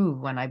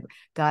improved when I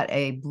got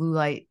a blue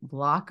light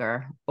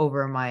blocker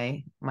over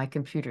my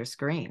computer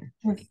screen.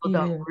 Good for People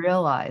don't you.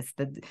 realize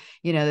that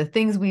the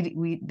things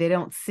we they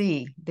don't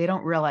see, they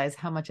don't realize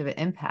how much of an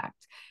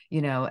impact,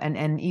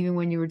 and even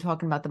when you were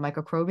talking about the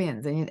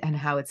microbians and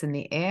how it's in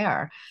the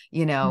air,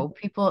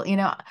 people,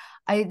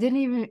 I didn't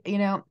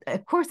even,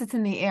 of course it's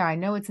in the air. I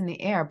know it's in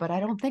the air, but I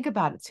don't think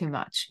about it too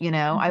much.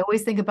 I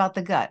always think about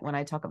the gut when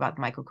I talk about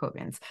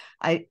microbians.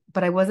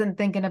 But I wasn't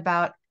thinking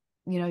about,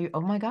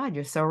 oh my God,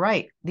 you're so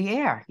right. The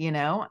air,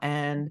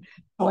 and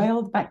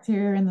Soil,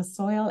 bacteria in the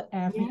soil,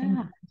 everything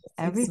yeah, changes.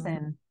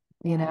 everything.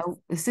 Yes.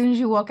 As soon as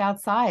you walk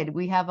outside,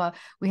 we have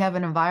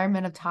an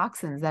environment of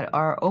toxins that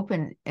are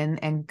open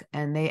and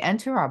they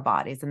enter our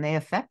bodies and they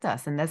affect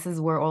us. And this is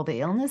where all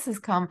the illnesses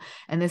come,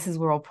 and this is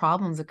where all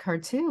problems occur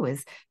too,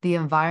 is the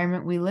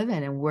environment we live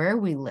in and where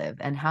we live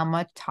and how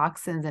much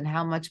toxins and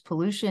how much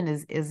pollution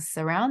is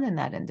surrounding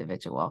that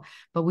individual.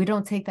 But we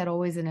don't take that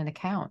always in an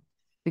account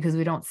because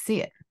we don't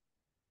see it.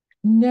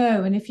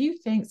 No, and if you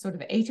think sort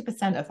of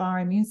 80% of our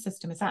immune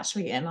system is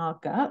actually in our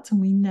gut, and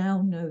we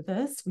now know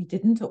this, we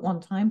didn't at one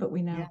time, but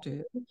we now Yeah.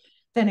 do,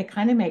 then it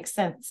kind of makes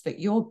sense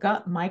that your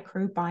gut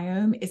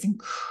microbiome is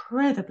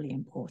incredibly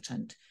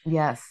important.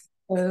 Yes.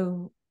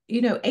 So,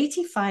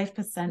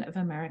 85% of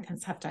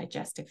Americans have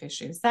digestive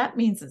issues. That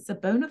means it's a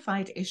bona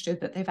fide issue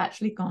that they've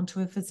actually gone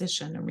to a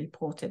physician and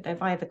reported.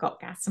 They've either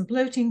got gas and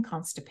bloating,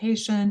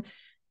 constipation,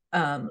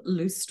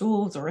 loose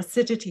stools, or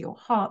acidity or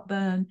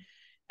heartburn.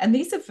 And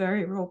these are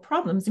very real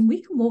problems. And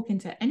we can walk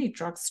into any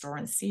drugstore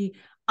and see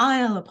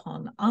aisle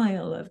upon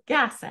aisle of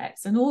Gas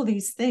X and all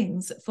these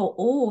things for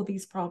all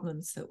these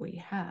problems that we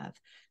have.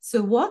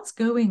 So, what's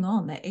going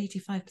on that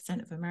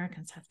 85% of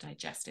Americans have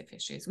digestive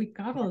issues? We've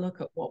got to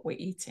look at what we're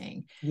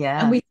eating.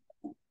 And Yes.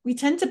 we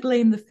tend to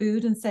blame the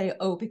food and say,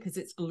 oh, because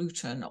it's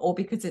gluten or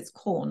because it's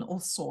corn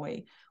or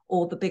soy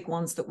or the big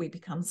ones that we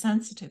become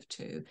sensitive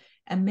to.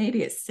 And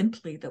maybe it's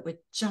simply that we're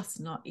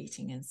just not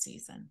eating in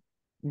season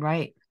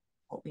Right.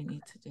 what we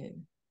need to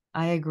do.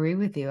 I agree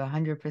with you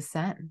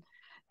 100%.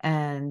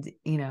 And,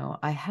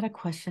 I had a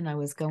question I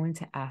was going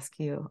to ask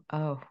you.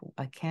 Oh,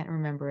 I can't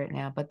remember it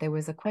now, but there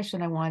was a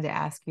question I wanted to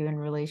ask you in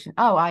relation.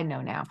 Oh, I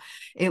know now.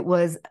 It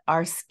was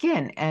our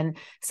skin. And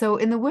so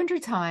in the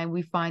wintertime,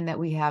 we find that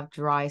we have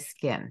dry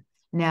skin.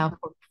 Now,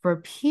 for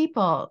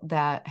people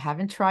that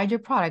haven't tried your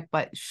product,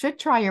 but should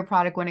try your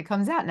product when it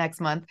comes out next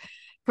month,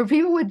 for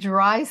people with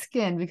dry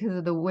skin because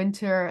of the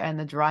winter and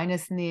the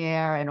dryness in the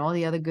air and all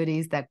the other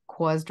goodies that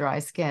cause dry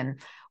skin,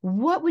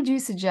 what would you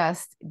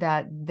suggest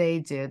that they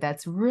do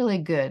that's really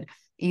good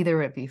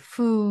either it be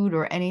food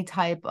or any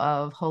type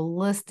of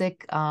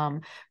holistic,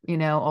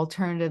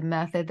 alternative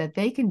method that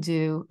they can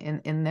do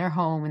in their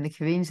home, in the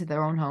convenience of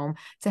their own home,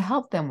 to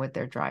help them with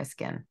their dry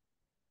skin?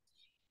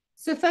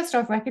 So first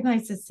off,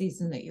 recognize the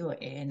season that you're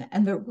in,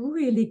 and the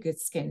really good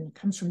skin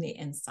comes from the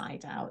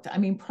inside out. I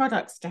mean,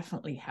 products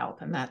definitely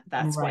help, and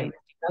that's why we Right.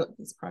 develop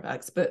these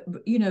products. But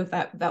you know,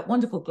 that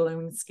wonderful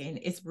glowing skin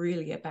is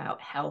really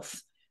about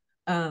health.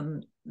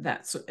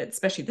 That's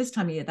especially this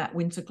time of year, that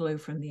winter glow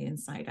from the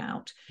inside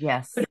out.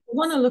 Yes. But if we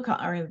want to look at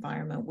our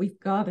environment, we've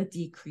got to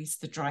decrease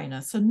the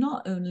dryness. So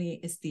not only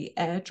is the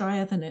air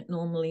drier than it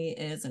normally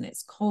is, and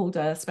it's colder,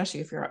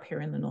 especially if you're up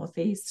here in the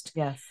Northeast,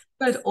 Yes.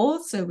 but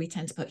also we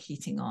tend to put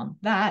heating on.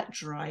 That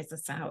dries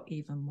us out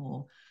even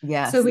more. So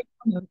Yes. we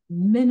want to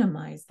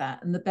minimize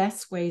that. And the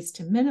best ways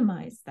to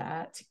minimize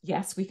that,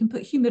 yes, we can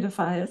put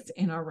humidifiers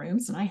in our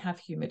rooms. And I have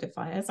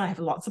humidifiers. I have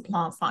lots of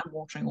plants that I'm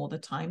watering all the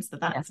time. So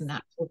that's Yes.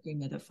 natural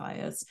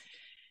humidifiers.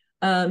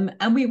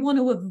 And we want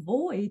to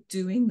avoid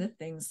doing the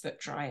things that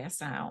dry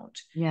us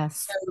out.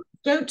 Yes. So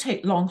don't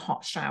take long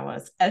hot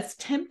showers, as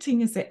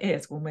tempting as it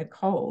is when we're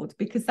cold,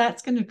 because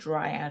that's going to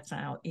dry us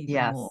out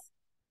even more. Yes.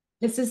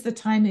 This is the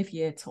time of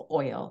year to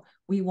oil.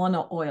 We want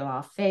to oil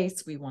our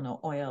face. We want to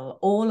oil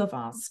all of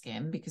our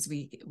skin because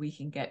we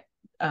can get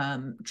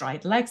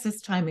dried legs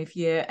this time of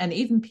year. And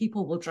even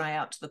people will dry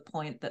out to the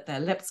point that their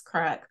lips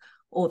crack,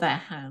 or their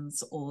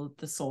hands or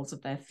the soles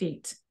of their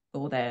feet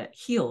or their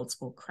heels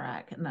will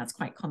crack. And that's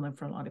quite common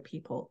for a lot of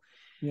people.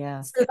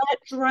 Yes. So that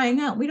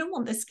drying out, we don't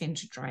want the skin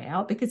to dry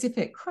out, because if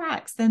it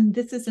cracks, then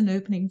this is an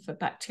opening for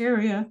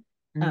bacteria,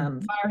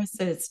 Mhm.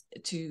 viruses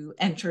to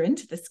enter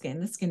into the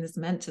skin. The skin is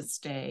meant to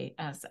stay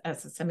as a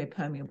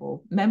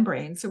semi-permeable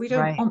membrane, so we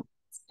don't Right. want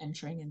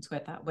entering into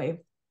it that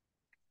way.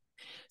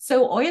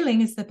 So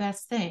oiling is the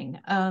best thing.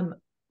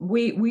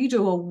 We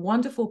do a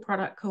wonderful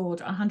product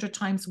called 100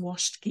 times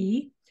washed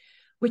ghee,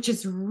 which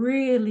is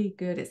really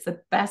good. It's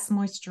the best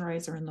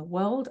moisturizer in the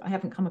world. I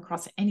haven't come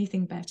across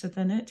anything better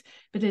than it,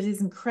 but it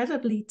is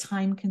incredibly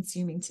time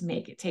consuming to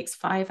make. It takes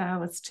 5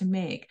 hours to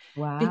make,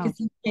 Wow. because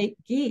you take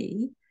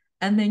ghee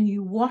and then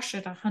you wash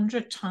it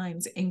 100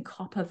 times in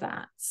copper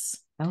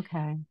vats.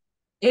 Okay.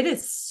 It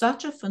is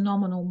such a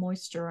phenomenal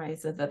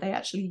moisturizer that they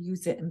actually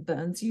use it in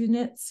burns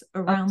units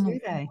Oh, around the do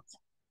world. they?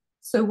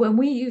 So when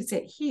we use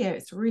it here,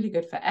 it's really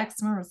good for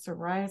eczema or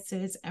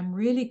psoriasis, and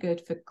really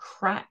good for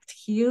cracked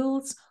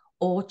heels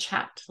or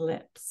chapped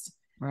lips.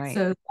 Right.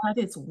 So that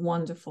is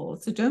wonderful.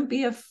 So don't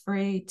be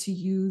afraid to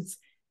use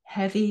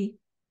heavy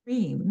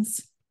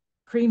creams,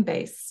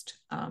 cream-based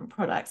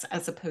products,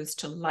 as opposed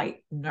to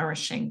light,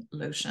 nourishing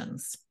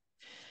lotions.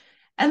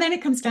 And then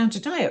it comes down to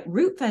diet.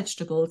 Root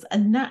vegetables are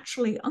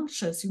naturally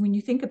unctuous. When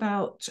you think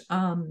about,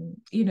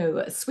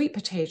 a sweet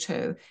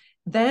potato,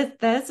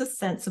 there's a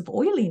sense of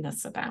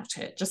oiliness about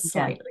it, just Yes.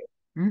 slightly.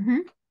 Mm-hmm.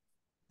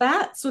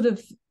 That sort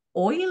of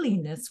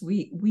oiliness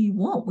we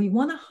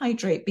want to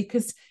hydrate,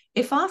 because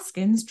if our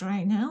skin's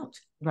drying out,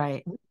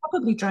 Right. we're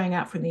probably drying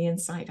out from the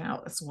inside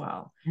out as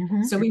well.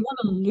 Mm-hmm. So we want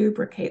to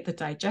lubricate the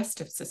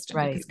digestive system,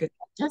 because Right. good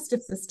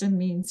digestive system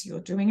means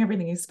you're doing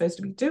everything you're supposed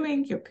to be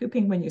doing. You're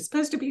pooping when you're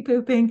supposed to be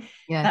pooping.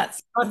 Yes.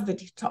 That's part of the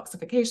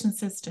detoxification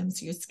system,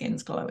 so your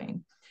skin's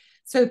glowing.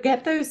 So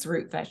get those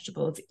root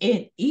vegetables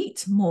in,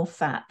 eat more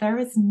fat. There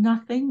is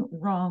nothing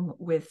wrong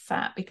with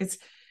fat, because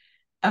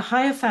a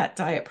higher fat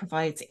diet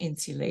provides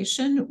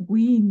insulation.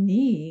 We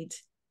need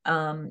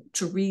to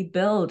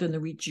rebuild in the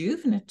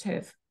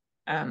rejuvenative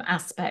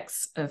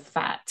aspects of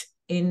fat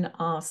in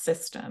our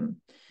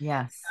system.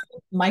 Yes.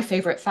 My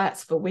favorite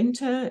fats for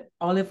winter: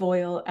 olive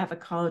oil,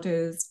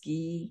 avocados,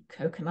 ghee,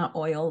 coconut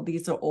oil.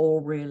 These are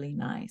all really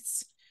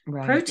nice.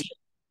 Right. Protein.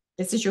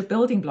 This is your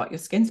building block. Your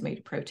skin's made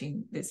of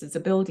protein. This is a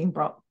building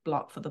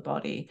block for the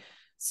body.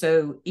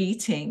 So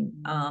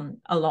eating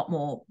a lot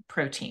more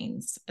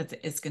proteins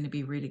is going to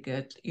be really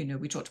good.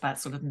 We talked about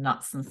sort of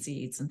nuts and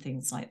seeds and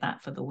things like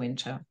that for the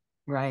winter.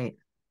 Right.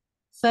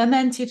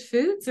 Fermented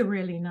foods are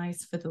really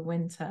nice for the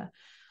winter.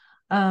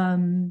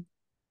 That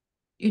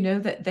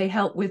they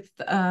help with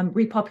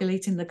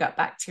repopulating the gut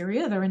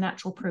bacteria. They're a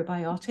natural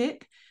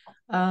probiotic.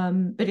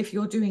 But if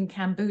you're doing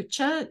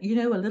kombucha,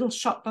 a little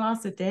shot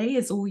glass a day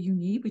is all you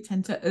need. We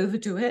tend to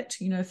overdo it.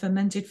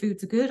 Fermented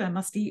foods are good. I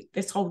must eat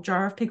this whole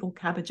jar of pickled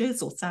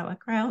cabbages or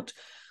sauerkraut,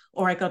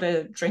 or I got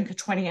to drink a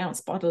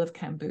 20-ounce bottle of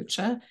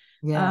kombucha.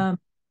 Yeah.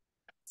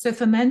 So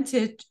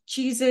fermented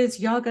cheeses,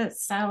 yogurt,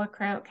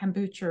 sauerkraut,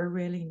 kombucha are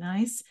really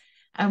nice.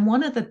 And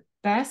one of the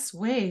best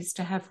ways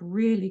to have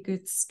really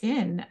good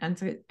skin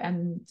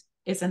and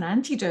is an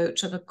antidote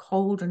to the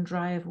cold and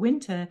dry of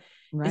winter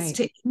is Right.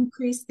 to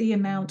increase the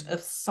amount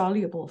of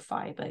soluble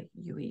fiber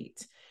you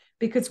eat.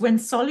 Because when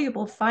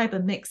soluble fiber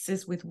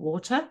mixes with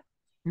water,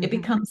 it Mm-hmm.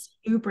 becomes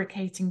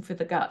lubricating for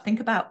the gut.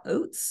 Think about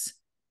oats.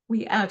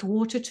 We add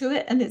water to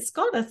it, and it's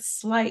got a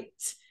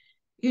slight,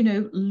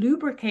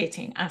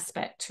 lubricating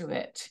aspect to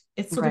it.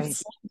 It's sort of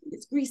Right.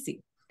 it's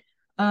greasy.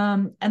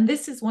 And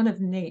this is one of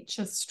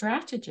nature's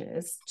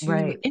strategies to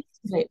Right.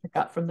 insulate the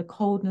gut from the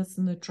coldness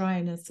and the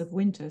dryness of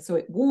winter. So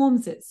it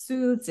warms, it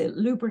soothes, it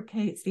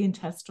lubricates the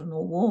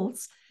intestinal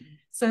walls.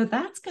 So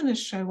that's going to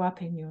show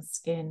up in your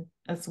skin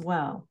as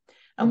well.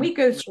 And we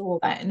go through all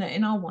that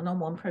in our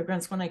one-on-one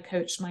programs. When I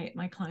coach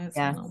my clients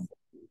Yes.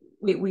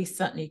 one-on-one, we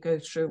certainly go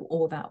through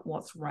all that,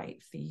 what's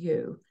right for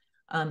you,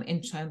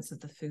 in terms of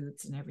the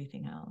foods and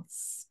everything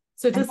else.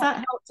 So And does that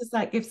help? Does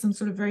that give some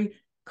sort of very oh,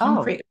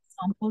 concrete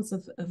examples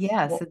of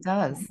yes, what it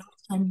does.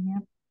 time you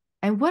have?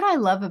 And what I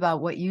love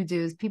about what you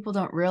do is people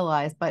don't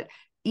realize, but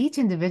each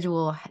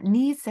individual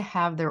needs to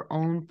have their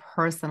own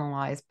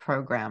personalized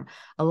program.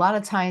 A lot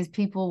of times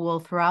people will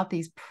throw out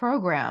these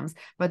programs,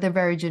 but they're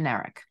very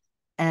generic.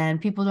 And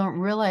people don't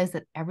realize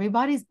that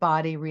everybody's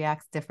body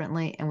reacts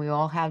differently and we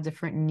all have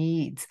different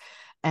needs.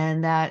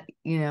 And that,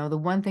 the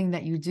one thing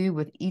that you do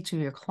with each of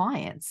your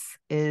clients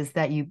is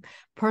that you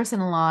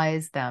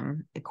personalize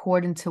them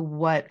according to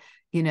what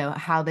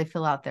how they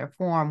fill out their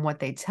form, what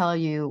they tell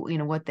you,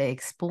 what they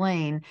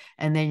explain,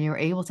 and then you're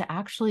able to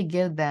actually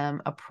give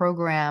them a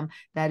program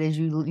that is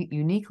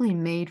uniquely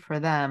made for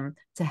them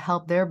to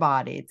help their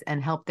bodies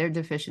and help their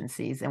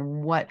deficiencies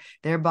and what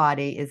their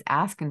body is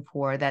asking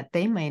for that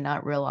they may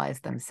not realize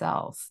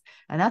themselves.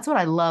 And that's what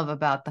I love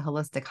about the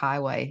Holistic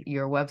Highway,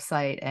 your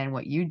website, and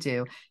what you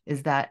do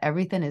is that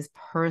everything is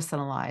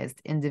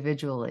personalized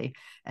individually,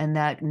 and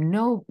that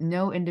no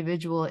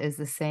individual is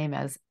the same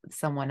as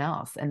someone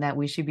else, and that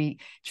we should be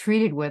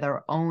treated with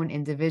our own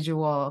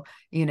individual,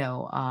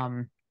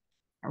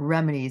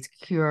 remedies,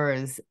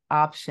 cures,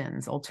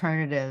 options,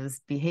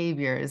 alternatives,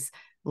 behaviors,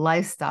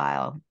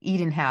 lifestyle,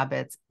 eating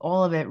habits,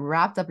 all of it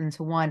wrapped up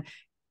into one.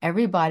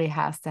 Everybody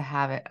has to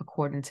have it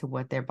according to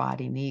what their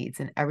body needs,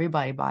 and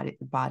everybody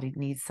body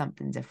needs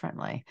something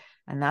differently.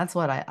 And that's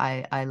what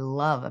I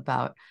love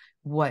about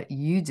what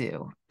you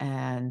do.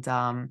 And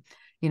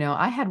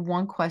I had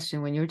one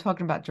question when you were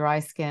talking about dry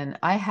skin.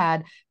 I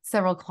had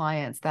several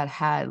clients that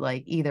had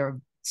like either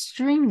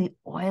extremely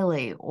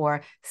oily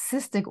or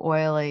cystic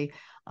oily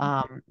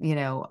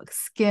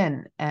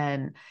skin.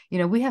 And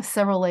we have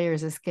several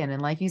layers of skin,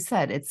 and like you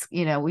said, it's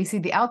we see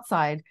the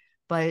outside,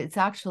 but it's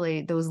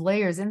actually those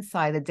layers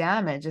inside, the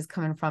damage is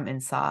coming from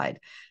inside.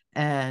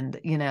 And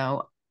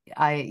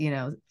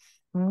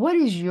what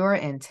is your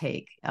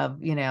intake of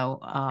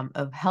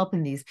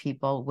helping these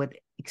people with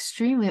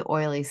extremely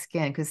oily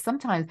skin? Because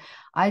sometimes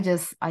I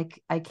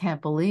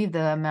can't believe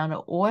the amount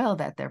of oil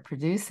that they're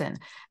producing,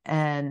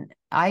 and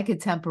I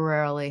could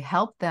temporarily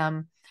help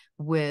them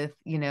with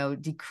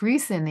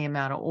decreasing the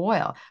amount of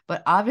oil,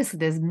 but obviously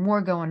there's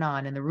more going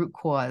on in the root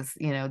cause.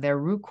 Their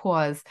root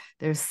cause,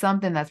 there's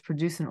something that's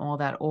producing all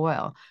that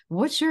oil.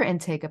 What's your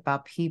intake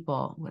about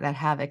people that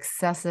have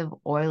excessive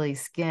oily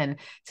skin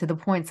to the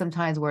point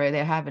sometimes where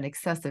they're having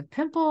excessive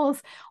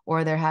pimples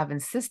or they're having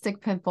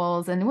cystic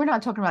pimples? And we're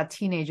not talking about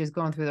teenagers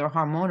going through their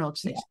hormonal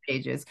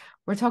stages.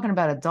 We're talking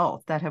about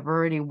adults that have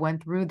already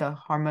went through the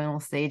hormonal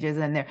stages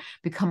and they're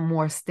become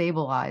more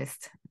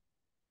stabilized.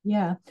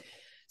 Yeah.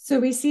 So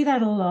we see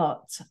that a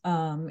lot,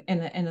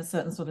 in a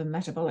certain sort of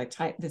metabolic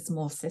type, this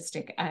more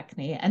cystic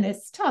acne. And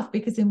it's tough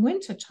because in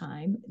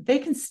wintertime, they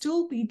can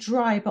still be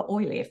dry but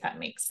oily, if that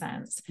makes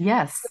sense.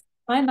 Yes.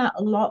 I find that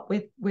a lot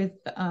with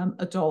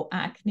adult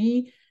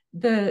acne,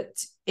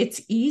 that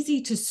it's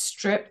easy to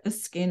strip the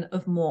skin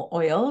of more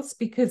oils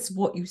because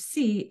what you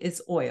see is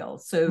oil.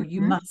 So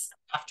you must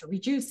have to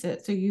reduce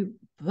it. So you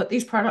put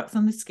these products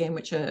on the skin,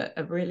 which are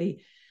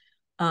really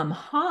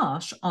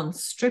harsh on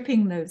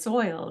stripping those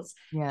oils.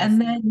 Yes. And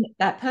then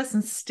that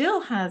person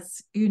still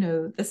has,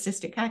 the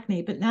cystic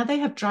acne, but now they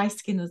have dry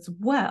skin as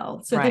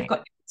well. So they've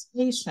got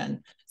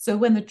irritation. So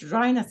when the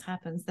dryness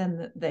happens,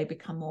 then they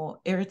become more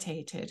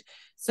irritated.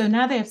 So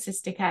now they have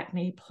cystic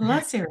acne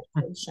plus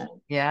irritation.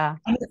 Yeah.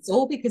 And it's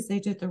all because they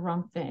did the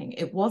wrong thing.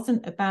 It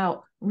wasn't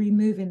about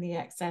removing the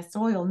excess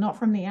oil, not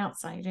from the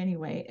outside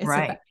anyway.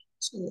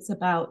 It's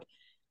about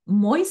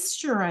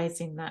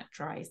moisturizing that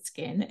dry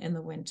skin in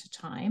the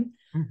wintertime.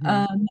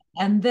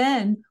 And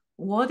then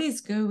what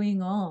is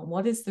going on?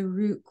 What is the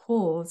root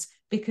cause?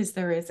 Because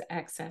there is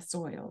excess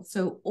oil.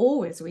 So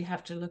always we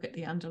have to look at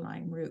the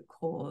underlying root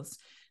cause.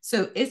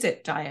 So is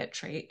it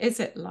dietary? Is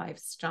it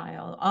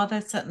lifestyle? Are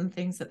there certain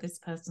things that this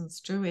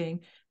person's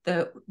doing?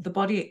 The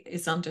body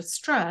is under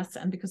stress,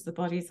 and because the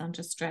body is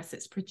under stress,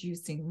 it's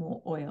producing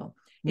more oil.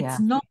 Yeah.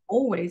 It's not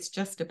always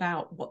just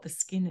about what the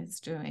skin is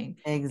doing.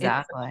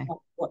 Exactly.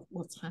 It's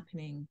what's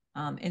happening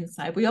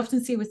inside. We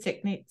often see with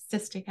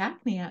cystic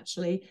acne,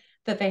 actually,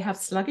 that they have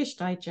sluggish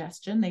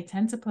digestion. They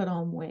tend to put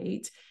on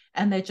weight,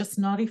 and they're just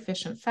not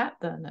efficient fat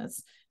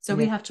burners. So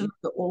we have to look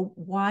at, well,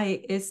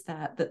 why is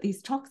that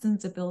these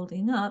toxins are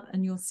building up,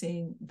 and you're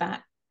seeing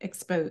that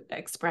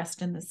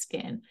expressed in the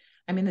skin.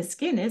 I mean, the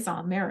skin is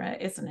our mirror,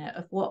 isn't it,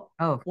 of what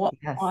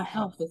our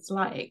health is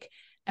like.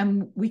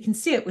 And we can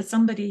see it with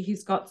somebody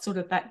who's got sort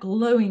of that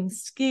glowing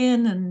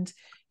skin, and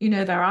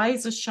their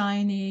eyes are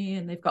shiny,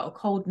 and they've got a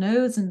cold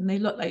nose, and they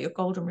look like a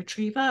golden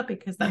retriever,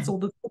 because that's all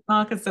the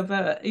markers of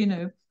a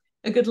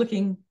good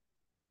looking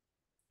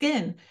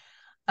skin.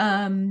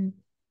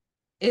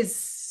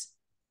 Is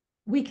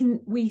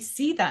we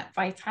see that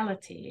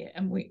vitality,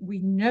 and we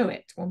know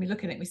it when we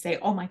look at it. We say,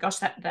 oh my gosh,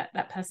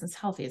 that person's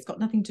healthy. It's got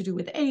nothing to do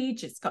with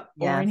age. Or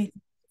anything.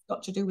 It's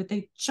got to do with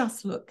they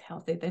just look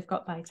healthy, they've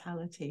got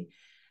vitality.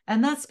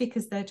 And that's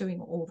because they're doing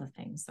all the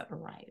things that are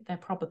right. They're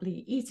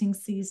probably eating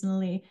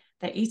seasonally,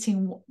 they're eating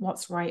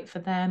what's right for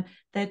them,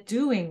 they're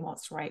doing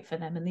what's right for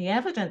them. And the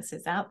evidence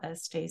is out there,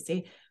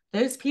 Stacey.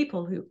 Those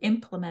people who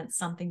implement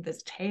something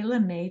that's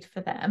tailor-made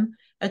for them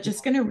are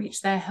just going to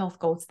reach their health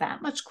goals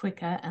that much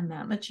quicker and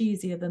that much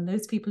easier than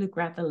those people who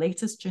grab the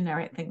latest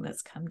generic thing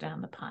that's come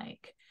down the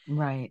pike.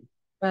 Right.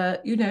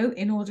 But, you know,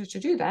 in order to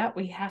do that,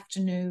 we have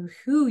to know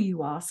who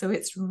you are. So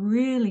it's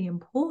really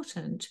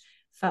important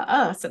for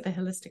us at the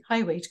Holistic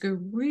Highway to go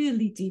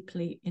really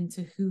deeply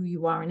into who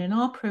you are. And in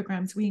our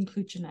programs, we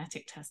include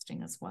genetic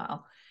testing as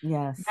well.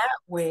 Yes. That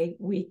way,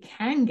 we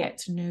can get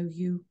to know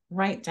you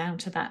right down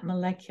to that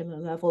molecular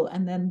level.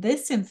 And then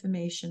this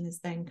information is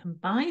then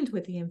combined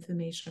with the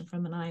information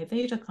from an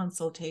Ayurveda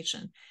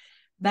consultation.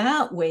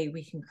 That way,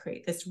 we can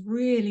create this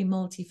really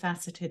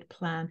multifaceted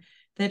plan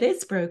that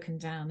is broken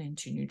down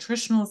into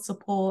nutritional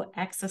support,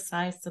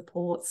 exercise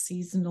support,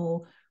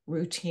 seasonal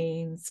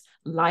routines,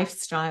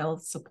 lifestyle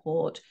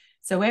support.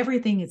 So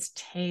everything is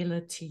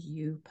tailored to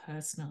you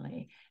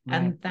personally. Right.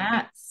 And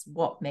that's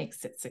what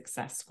makes it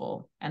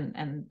successful.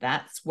 And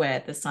that's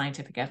where the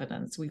scientific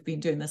evidence, we've been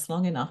doing this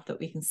long enough that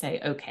we can say,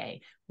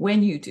 okay,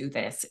 when you do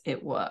this,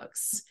 it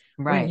works.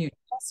 When Right. you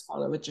just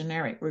follow a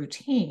generic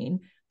routine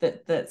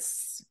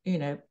that's, you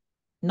know,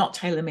 not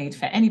tailor-made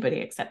for anybody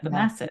except the Yeah.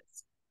 masses,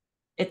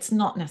 it's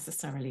not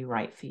necessarily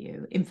right for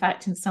you. In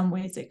fact, in some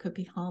ways, it could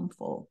be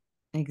harmful.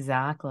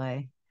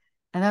 Exactly.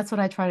 And that's what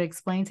I try to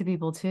explain to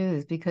people too,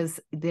 is because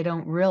they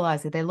don't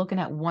realize it. They're looking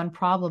at one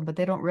problem, but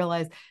they don't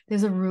realize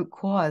there's a root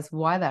cause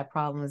why that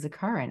problem is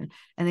occurring.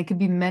 And it could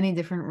be many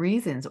different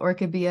reasons, or it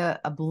could be a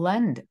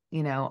blend,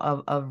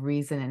 of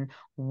reason and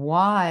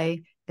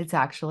why it's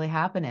actually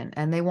happening.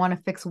 And they want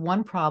to fix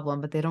one problem,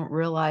 but they don't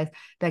realize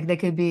that there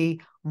could be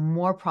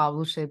more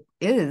problems,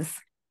 is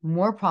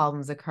more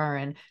problems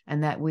occurring,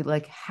 and that we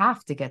like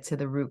have to get to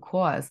the root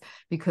cause,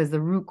 because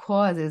the root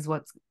cause is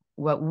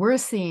what we're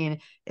seeing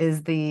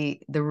is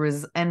the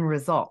end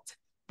result,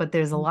 but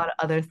there's a lot of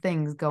other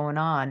things going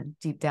on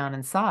deep down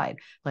inside.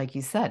 Like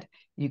you said,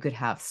 you could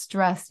have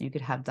stress, you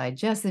could have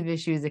digestive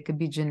issues, it could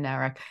be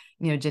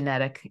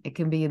genetic, it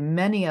can be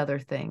many other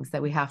things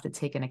that we have to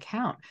take in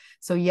account.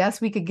 So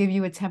yes, we could give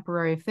you a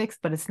temporary fix,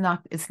 but it's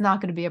not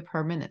going to be a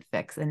permanent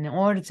fix. And in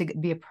order to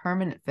be a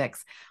permanent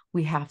fix,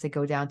 we have to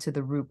go down to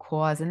the root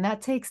cause, and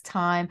that takes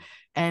time.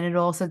 And it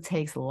also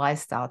takes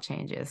lifestyle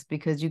changes,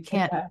 because you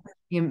can't,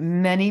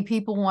 many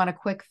people want a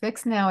quick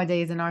fix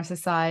nowadays in our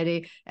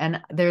society, and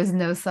there's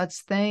no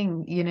such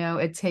thing.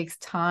 It takes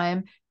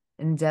time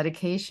and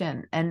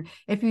dedication. And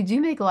if you do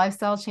make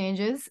lifestyle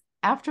changes,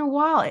 after a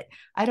while,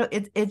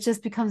 it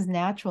just becomes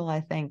natural,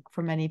 I think,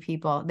 for many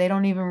people. They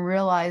don't even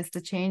realize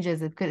the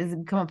changes. It's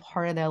become a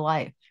part of their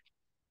life.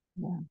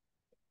 Yeah.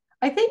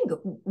 I think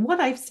what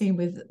I've seen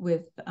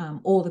with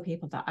all the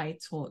people that I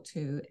talk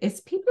to is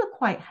people are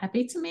quite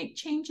happy to make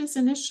changes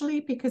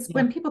initially, because Yeah.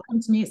 when people come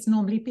to me, it's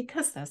normally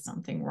because there's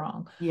something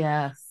wrong.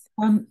 Yes.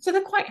 So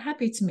they're quite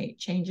happy to make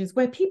changes.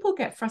 Where people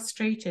get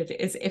frustrated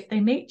is if they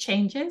make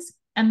changes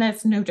and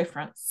there's no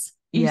difference.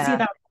 You see Yeah.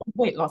 that with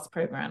weight loss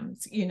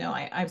programs.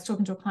 I was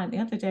talking to a client the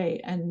other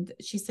day, and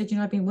she said,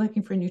 I've been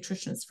working for a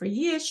nutritionist for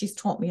years. She's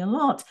taught me a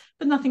lot,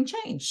 but nothing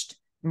changed.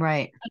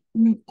 Right.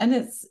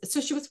 And so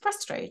she was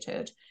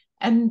frustrated,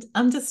 and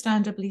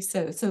understandably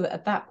so. So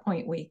at that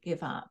point, we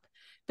give up.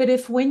 But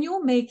if when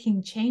you're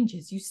making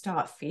changes, you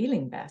start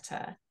feeling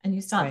better and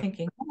you start Right.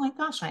 thinking, oh my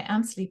gosh, I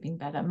am sleeping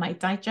better. My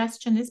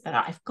digestion is better.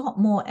 I've got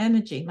more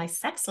energy. My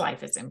sex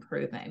life is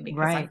improving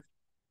because I'm Right.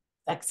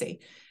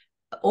 sexy.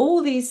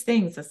 All these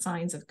things are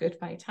signs of good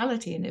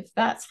vitality. And if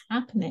that's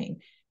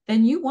happening,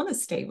 then you want to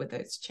stay with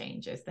those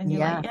changes. Then you're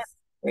like, yeah, Yes.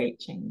 great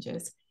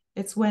changes.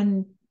 It's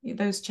when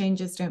those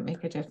changes don't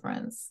make a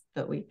difference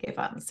that we give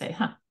up and say,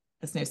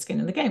 there's no skin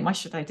in the game. Why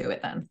should I do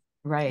it then?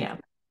 Right. Yeah.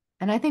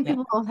 And I think Yeah.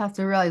 people also have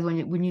to realize,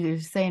 when you're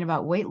saying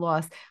about weight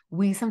loss,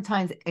 we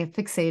sometimes get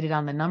fixated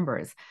on the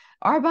numbers.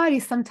 Our body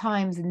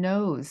sometimes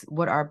knows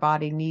what our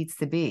body needs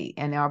to be,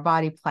 and our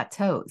body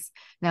plateaus.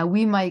 Now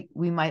we might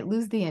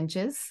lose the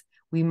inches,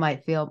 we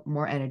might feel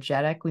more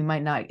energetic, we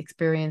might not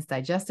experience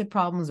digestive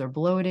problems or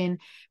bloating,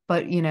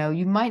 but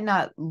you might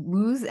not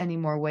lose any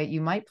more weight, you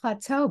might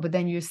plateau, but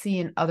then you're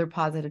seeing other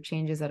positive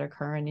changes that are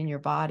occurring in your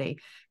body.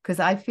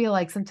 Because I feel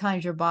like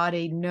sometimes your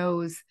body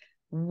knows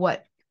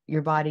what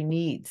your body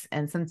needs.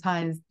 And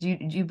sometimes, do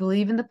you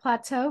believe in the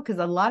plateau? Because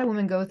a lot of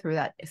women go through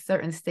that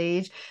certain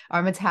stage.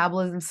 Our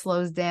metabolism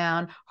slows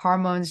down,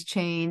 hormones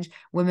change,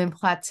 women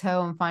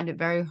plateau and find it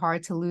very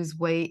hard to lose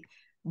weight.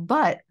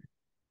 But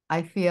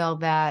I feel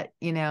that,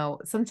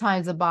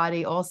 sometimes the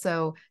body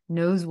also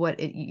knows what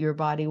your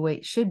body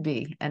weight should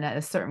be. And at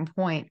a certain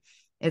point,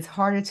 it's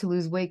harder to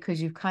lose weight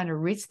because you've kind of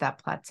reached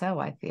that plateau,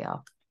 I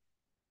feel.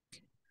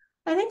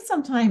 I think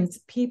sometimes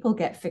people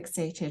get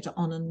fixated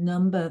on a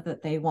number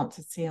that they want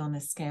to see on a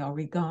scale,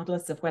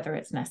 regardless of whether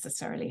it's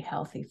necessarily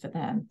healthy for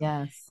them.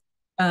 Yes.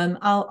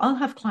 I'll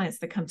have clients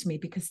that come to me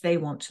because they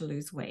want to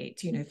lose weight,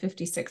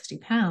 50, 60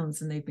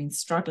 pounds, and they've been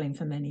struggling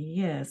for many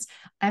years.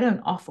 I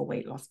don't offer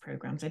weight loss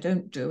programs. I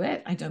don't do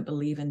it. I don't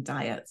believe in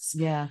diets.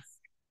 Yeah.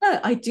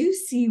 But I do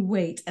see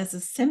weight as a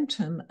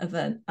symptom of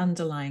an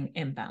underlying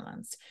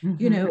imbalance.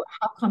 Mm-hmm.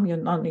 How come you're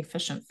not an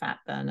efficient fat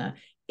burner?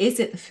 Is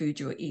it the food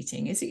you're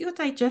eating? Is it your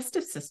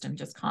digestive system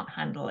just can't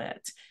handle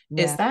it?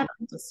 Is Yeah. that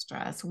under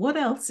stress? What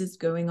else is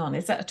going on?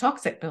 Is that a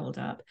toxic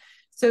buildup?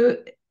 So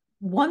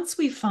once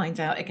we find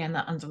out again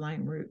that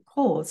underlying root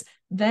cause,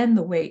 then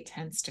the weight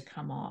tends to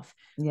come off.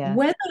 Yes.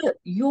 Whether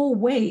your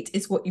weight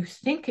is what you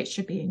think it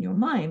should be in your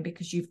mind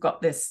because you've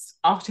got this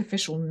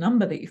artificial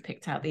number that you've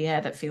picked out the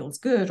air that feels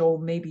good, or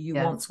maybe you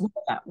Yes. once were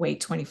that weight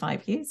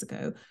 25 years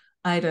ago,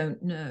 I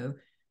don't know.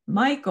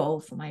 My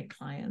goal for my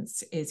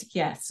clients is,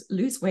 yes,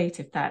 lose weight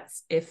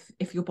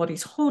if your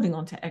body's holding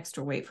on to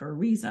extra weight for a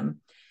reason.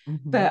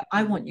 Mm-hmm. But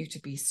I want you to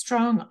be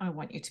strong. I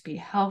want you to be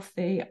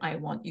healthy. I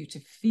want you to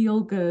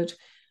feel good.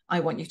 I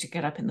want you to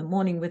get up in the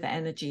morning with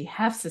energy,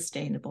 have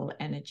sustainable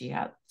energy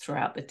out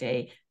throughout the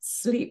day,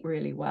 sleep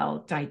really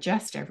well,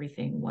 digest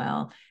everything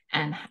well,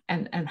 and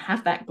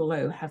have that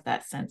glow, have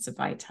that sense of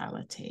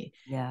vitality.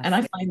 And Yes.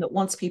 I find that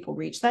once people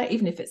reach that,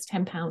 even if it's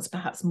 10 pounds,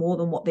 perhaps more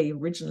than what they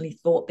originally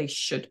thought they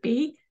should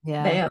be,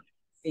 Yeah. they are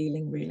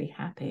feeling really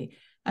happy.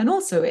 And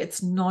also,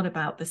 it's not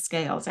about the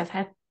scales. I've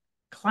had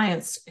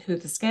clients who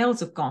the scales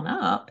have gone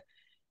up,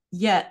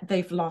 yet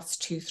they've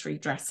lost 2, 3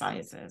 dress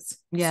sizes.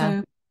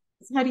 Yeah.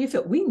 So how do you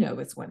feel? We know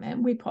as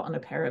women, we put on a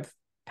pair of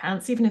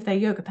pants, even if they're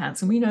yoga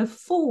pants, and we know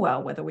full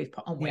well whether we've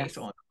put on weight Yes.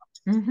 or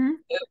not. Mm-hmm.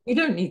 We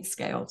don't need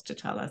scales to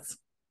tell us.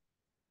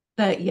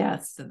 But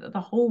yes, the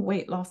whole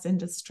weight loss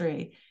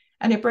industry,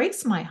 and it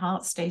breaks my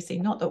heart, Stacey,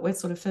 not that we're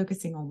sort of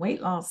focusing on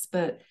weight loss,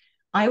 but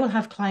I will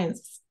have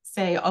clients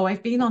say, oh,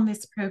 I've been on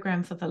this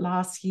program for the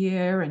last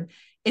year and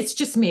it's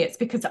just me. It's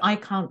because I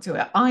can't do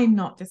it. I'm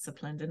not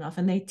disciplined enough.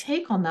 And they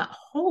take on that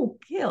whole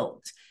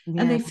guilt and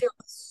Yeah. they feel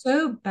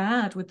so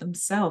bad with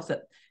themselves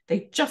that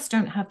they just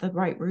don't have the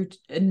right route,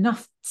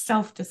 enough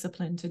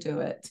self-discipline to do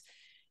it.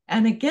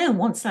 And again,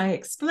 once I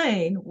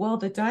explain, well,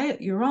 the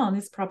diet you're on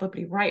is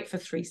probably right for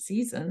 3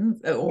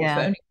 seasons or for Yeah.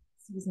 only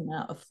a season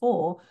out of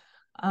 4,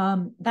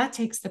 that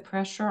takes the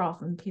pressure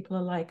off. And people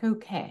are like,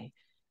 okay,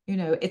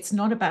 it's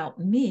not about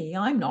me.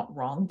 I'm not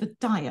wrong. The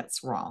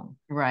diet's wrong.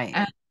 Right.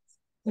 And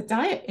the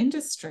diet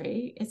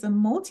industry is a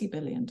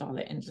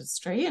multi-billion-dollar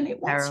industry, and it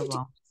wants you to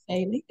Terrible. eat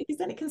daily because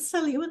then it can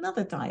sell you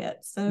another diet.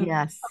 So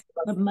Yes. a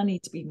lot of money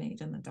to be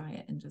made in the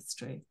diet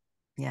industry,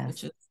 which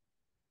Yes. is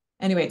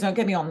anyway. Don't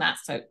get me on that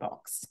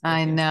soapbox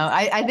I because know.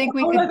 I think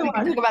we oh, could other we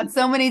could talk one. about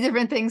so many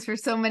different things for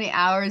so many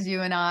hours,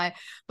 you and I.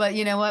 But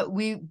you know what?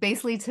 We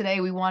basically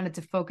today we wanted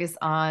to focus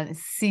on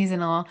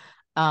seasonal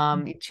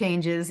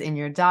changes in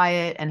your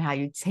diet and how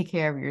you take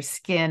care of your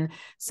skin.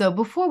 So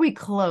before we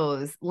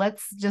close,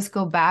 let's just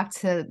go back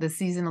to the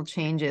seasonal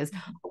changes.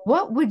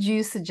 What would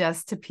you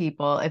suggest to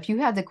people if you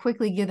had to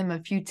quickly give them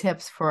a few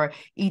tips for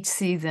each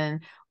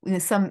season?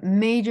 Some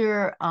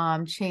major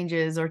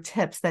changes or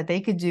tips that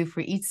they could do for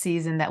each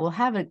season that will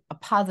have a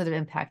positive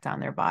impact on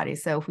their body.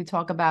 So if we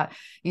talk about,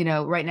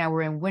 right now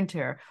we're in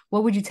winter,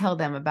 what would you tell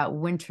them about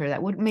winter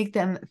that would make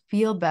them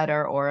feel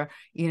better or,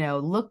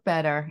 look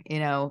better,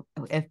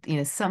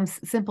 if, some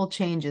simple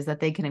changes that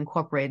they can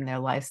incorporate in their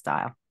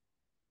lifestyle?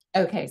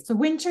 Okay, so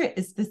winter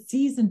is the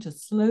season to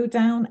slow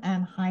down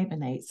and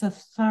hibernate. So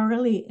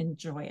thoroughly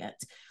enjoy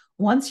it.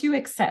 Once you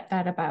accept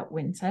that about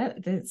winter,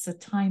 that it's a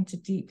time to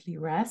deeply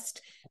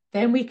rest,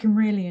 then we can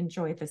really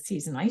enjoy the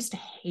season. I used to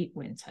hate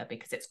winter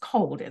because it's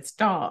cold, it's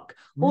dark,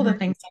 all the Mm-hmm.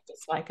 things I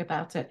dislike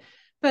about it.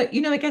 But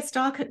it gets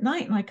dark at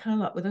night and I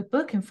curl up with a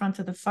book in front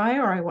of the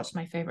fire, or I watch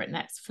my favorite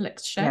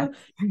Netflix Yeah. show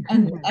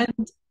and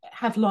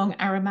have long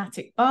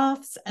aromatic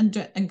baths and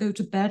go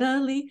to bed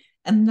early.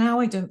 And now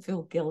I don't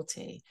feel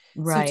guilty.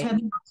 So Right. turn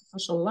the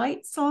artificial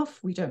lights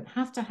off. We don't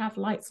have to have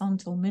lights on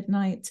till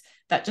midnight.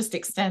 That just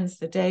extends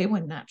the day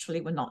when naturally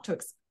we're not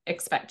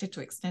expected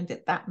to extend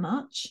it that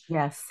much.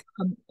 Yes.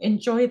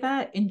 Enjoy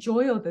that.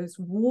 Enjoy all those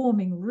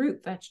warming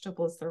root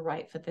vegetables that are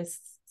right for this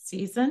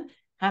season.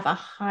 Have a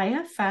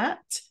higher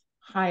fat,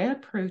 higher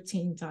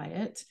protein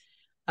diet.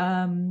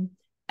 And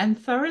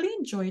thoroughly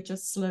enjoy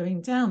just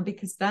slowing down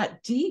because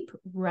that deep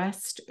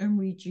rest and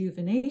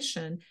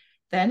rejuvenation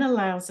then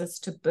allows us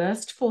to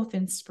burst forth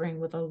in spring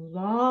with a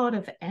lot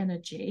of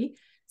energy.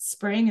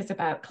 Spring is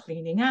about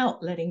cleaning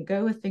out, letting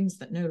go of things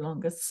that no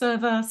longer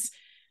serve us,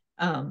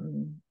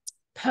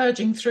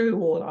 purging through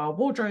all our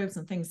wardrobes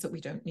and things that we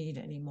don't need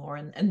anymore.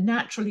 And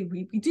naturally,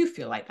 we do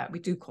feel like that. We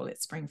do call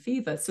it spring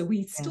fever. So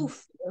we still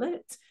feel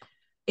it.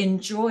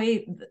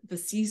 Enjoy the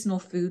seasonal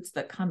foods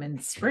that come in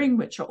spring,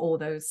 which are all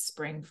those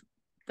spring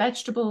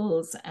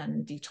vegetables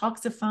and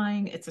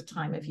detoxifying. It's a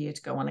time of year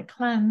to go on a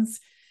cleanse.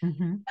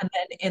 Mm-hmm. And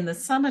then in the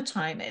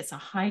summertime, it's a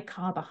high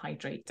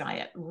carbohydrate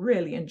diet.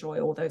 Really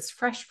enjoy all those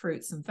fresh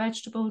fruits and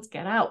vegetables.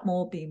 Get out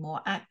more, be more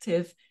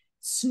active,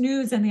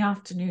 snooze in the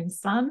afternoon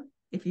sun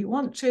if you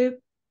want to.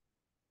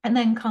 And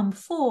then come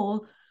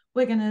fall,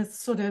 We're going to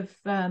sort of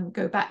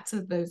go back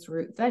to those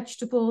root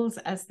vegetables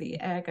as the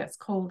air gets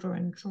colder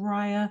and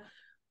drier.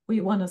 We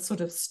want to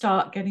sort of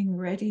start getting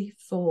ready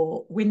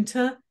for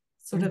winter,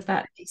 sort Mm. of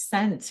that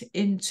descent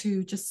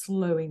into just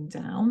slowing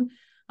down,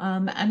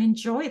 and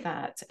enjoy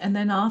that. And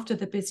then after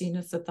the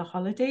busyness of the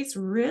holidays,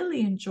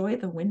 really enjoy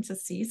the winter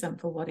season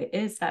for what it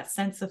is, that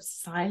sense of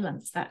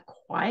silence, that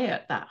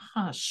quiet, that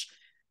hush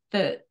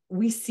that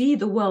we see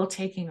the world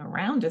taking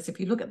around us. If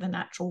you look at the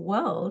natural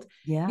world,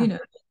 you Yeah. know,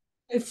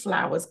 no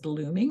flowers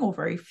blooming or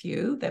very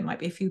few. There might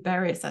be a few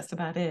berries, that's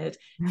about it.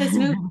 There's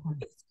no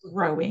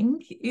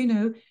growing,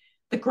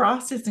 the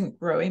grass isn't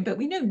growing, but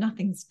we know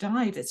nothing's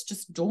died. It's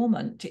just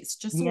dormant. It's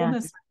just Yeah.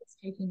 almost like it's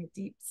taking a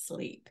deep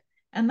sleep.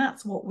 And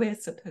that's what we're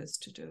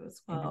supposed to do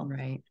as well.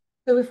 Right.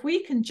 So if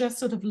we can just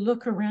sort of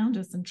look around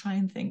us and try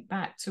and think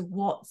back to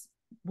what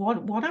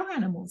are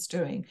animals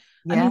doing?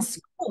 I mean, Yeah.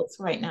 squirrels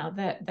right now,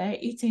 they're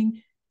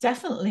eating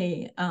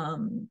definitely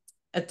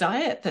a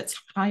diet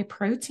that's high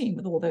protein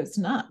with all those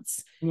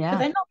nuts, but Yeah.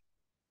 they're not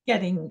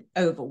getting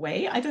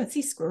overweight. I don't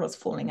see squirrels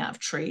falling out of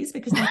trees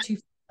because they're too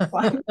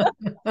fun.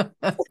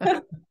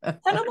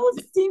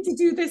 Animals seem to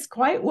do this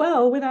quite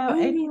well without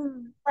any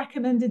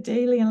recommended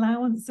daily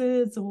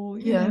allowances or,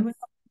 Yes.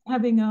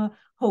 having a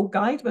whole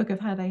guidebook of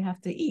how they have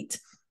to eat.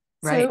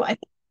 Right. So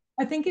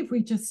I think if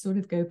we just sort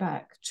of go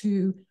back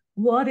to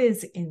what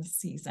is in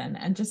season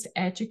and just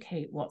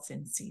educate what's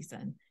in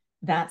season,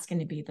 that's going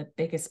to be the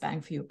biggest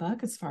bang for your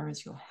buck as far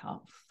as your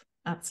health.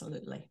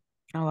 Absolutely.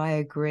 Oh, I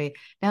agree.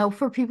 Now,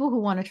 for people who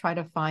want to try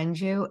to find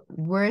you,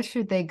 where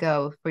should they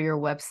go for your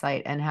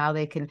website and how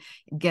they can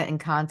get in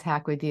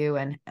contact with you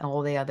and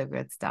all the other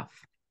good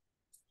stuff?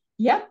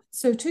 Yep.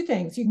 So two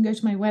things. You can go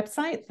to my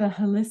website,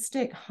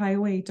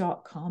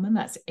 theholistichighway.com, and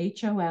that's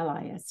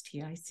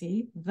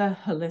HOLISTIC,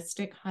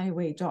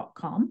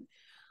 theholistichighway.com.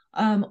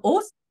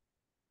 Also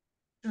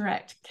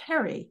direct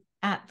Kerry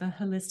at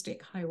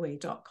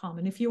theholistichighway.com.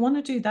 And if you want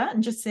to do that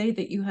and just say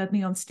that you heard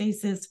me on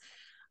Stacey's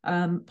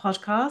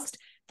podcast,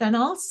 then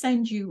I'll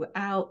send you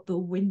out the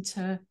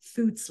winter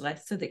foods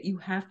list so that you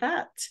have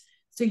that.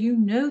 So you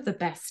know the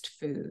best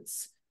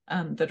foods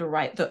that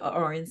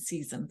are in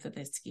season for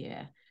this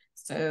year.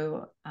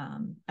 So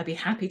I'd be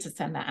happy to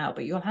send that out,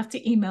 but you'll have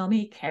to email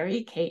me,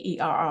 Kerry, Kerry,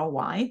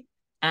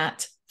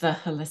 at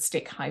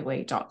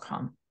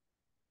theholistichighway.com.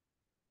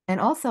 And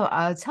also,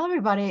 tell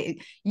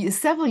everybody,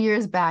 several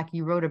years back,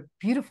 you wrote a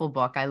beautiful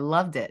book. I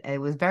loved it.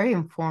 It was very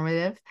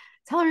informative.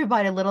 Tell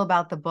everybody a little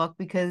about the book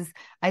because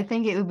I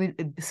think it would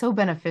be so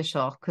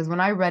beneficial. Because when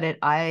I read it,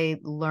 I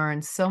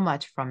learned so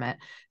much from it.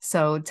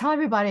 So tell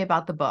everybody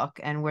about the book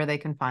and where they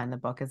can find the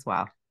book as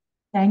well.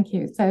 Thank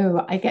you.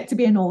 So I get to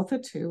be an author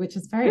too, which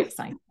is very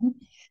exciting.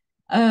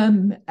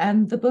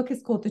 And the book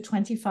is called The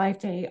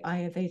 25-Day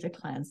Ayurveda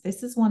Cleanse.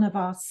 This is one of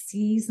our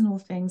seasonal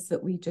things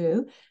that we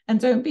do. And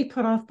don't be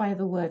put off by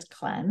the word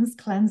cleanse.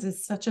 Cleanse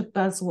is such a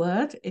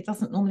buzzword. It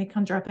doesn't normally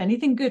conjure up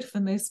anything good for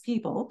most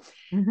people.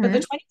 But the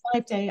Mm-hmm.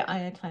 25-Day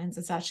Ayurveda Cleanse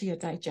is actually a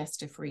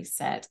digestive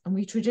reset. And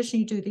we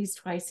traditionally do these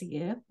twice a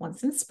year,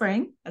 once in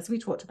spring, as we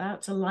talked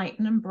about, to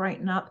lighten and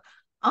brighten up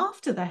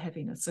after the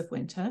heaviness of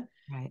winter.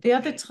 Right. The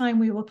other time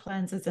we will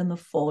cleanse is in the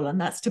fall,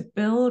 and that's to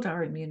build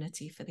our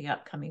immunity for the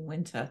upcoming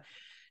winter.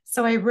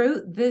 So I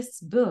wrote this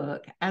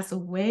book as a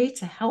way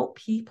to help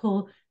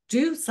people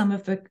do some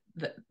of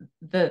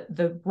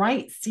the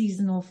right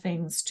seasonal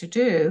things to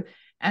do.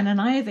 And an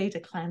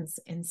Ayurveda cleanse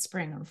in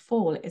spring and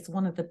fall is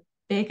one of the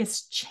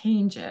biggest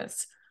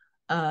changes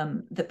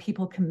that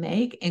people can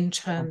make in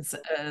terms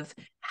of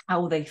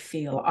how they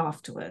feel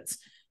afterwards.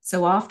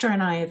 So after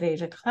an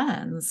Ayurveda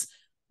cleanse,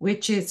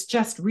 which is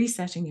just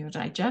resetting your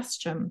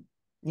digestion,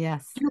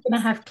 Yes. you're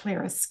going to have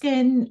clearer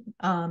skin,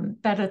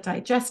 better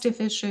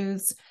digestive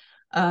issues,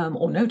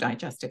 or no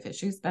digestive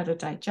issues, better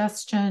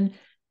digestion,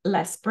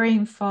 less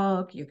brain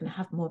fog. You're going to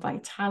have more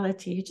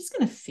vitality. You're just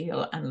going to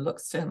feel and look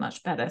so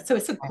much better. So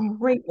it's a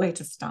great way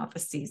to start the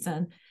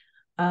season.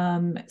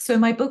 So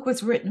my book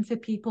was written for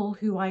people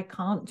who I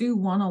can't do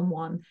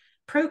one-on-one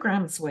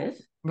programs with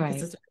because Right.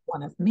 there's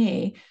one of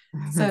me.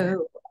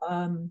 So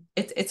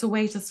it's a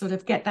way to sort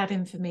of get that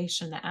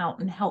information out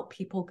and help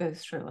people go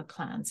through a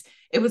cleanse.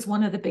 It was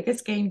one of the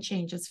biggest game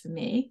changers for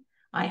me.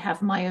 I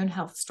have my own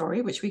health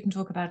story, which we can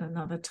talk about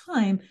another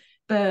time.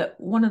 But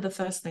one of the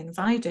first things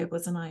I did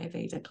was an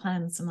Ayurveda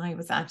cleanse, and I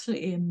was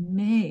absolutely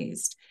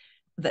amazed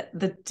that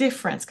the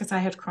difference, because I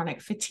had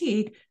chronic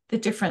fatigue, the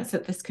difference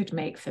that this could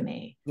make for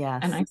me.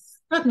 And Yes. I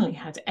suddenly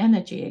had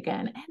energy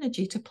again,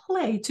 energy to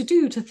play, to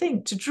do, to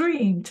think, to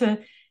dream, to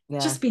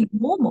Yes. just be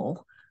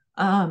normal.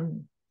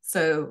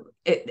 So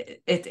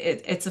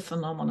it's a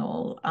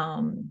phenomenal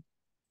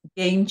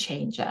game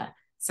changer.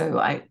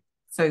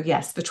 So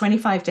yes, the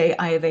 25-day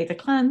Ayurveda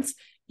cleanse,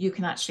 you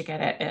can actually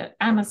get it at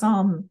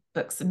Amazon,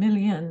 Books a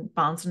Million,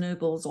 Barnes and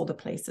Nobles, all the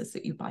places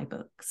that you buy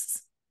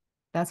books.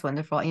 That's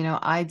wonderful.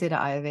 I did an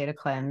Ayurveda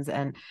cleanse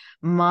and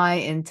my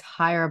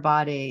entire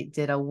body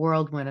did a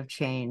whirlwind of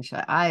change.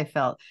 I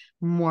felt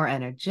more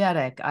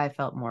energetic. I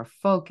felt more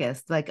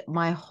focused. Like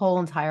my whole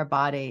entire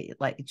body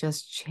like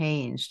just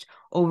changed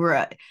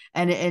over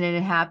and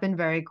it happened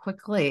very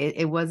quickly.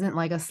 It wasn't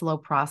like a slow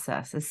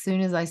process. As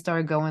soon as I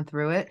started going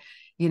through it,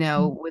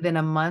 within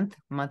a month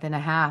and a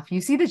half,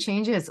 you see the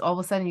changes. All of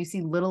a sudden, you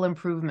see little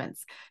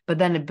improvements, but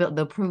then the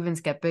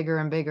improvements get bigger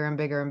and bigger and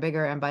bigger and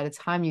bigger. And by the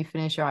time you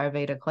finish your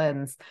Ayurveda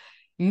cleanse,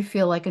 you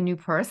feel like a new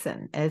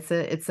person. It's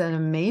an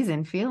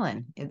amazing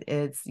feeling.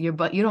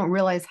 But you don't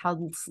realize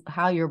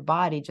how your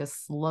body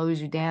just slows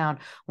you down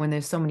when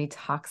there's so many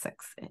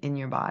toxics in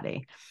your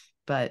body.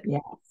 But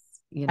Yes,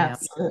 you know,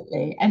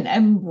 absolutely.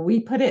 And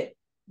we put it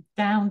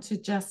down to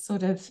just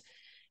sort of,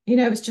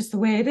 it's just the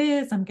way it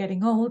is. I'm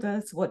getting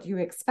older. So what do you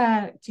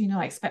expect?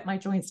 I expect my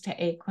joints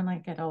to ache when I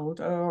get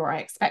older, or I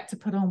expect to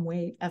put on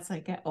weight as I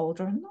get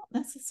older, and not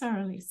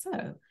necessarily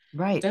so.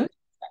 right. Don't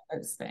expect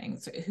those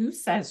things. Who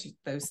says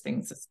those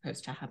things are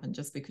supposed to happen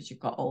just because you've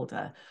got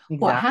older?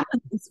 What Exactly.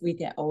 happens as we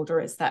get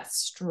older is that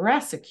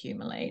stress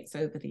accumulates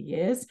over the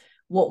years.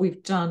 What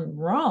we've done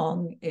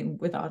wrong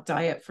with our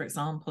diet, for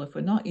example, if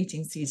we're not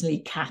eating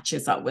seasonally,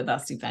 catches up with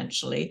us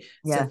eventually.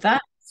 So Yeah.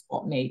 that's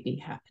what may be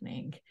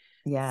happening.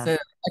 So Yes. a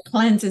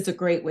cleanse is a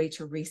great way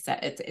to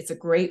reset. It's a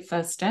great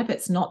first step.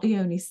 It's not the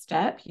only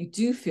step. You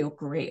do feel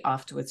great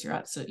afterwards. You're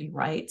absolutely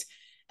right.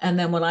 And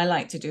then what I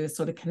like to do is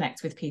sort of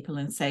connect with people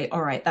and say,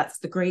 all right, that's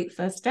the great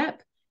first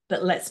step,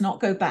 but let's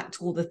not go back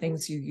to all the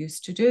things you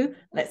used to do.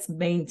 Let's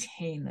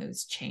maintain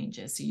those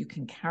changes so you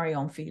can carry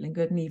on feeling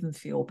good and even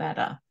feel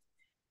better.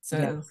 So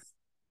Yes.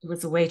 it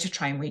was a way to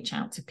try and reach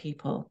out to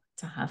people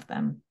to have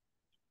them.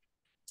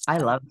 I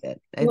loved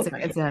it. Feel It's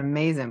great. an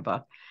amazing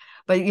book.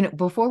 But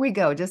before we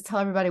go, just tell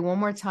everybody one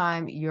more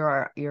time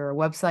your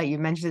website. You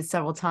mentioned it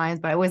several times,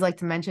 but I always like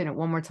to mention it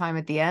one more time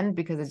at the end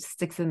because it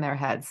sticks in their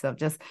head. So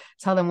just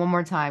tell them one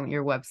more time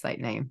your website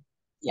name.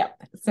 Yep.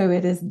 So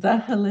it is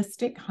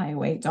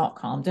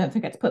theholistichighway.com. Don't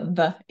forget to put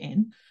the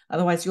in.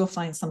 Otherwise, you'll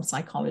find some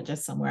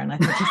psychologist somewhere. And I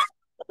think she's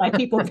by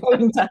people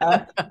going to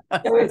her.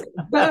 So it's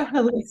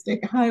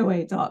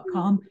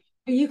theholistichighway.com.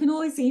 You can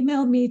always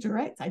email me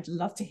direct. I'd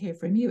love to hear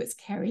from you. It's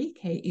Kerry,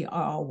 Kerry,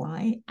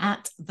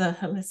 at the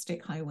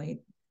Holistic Highway.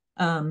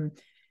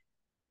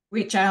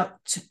 Reach out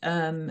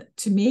to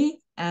me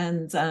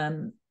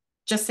and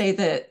just say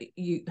that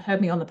you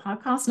heard me on the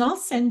podcast, and I'll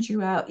send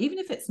you out, even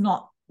if it's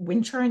not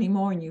winter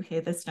anymore and you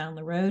hear this down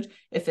the road.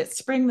 If it's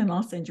spring, then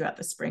I'll send you out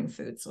the spring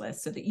foods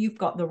list so that you've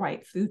got the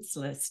right foods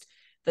list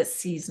that's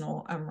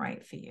seasonal and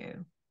right for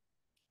you.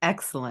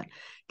 Excellent.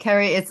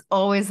 Kerry, it's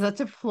always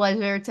such a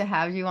pleasure to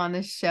have you on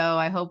the show.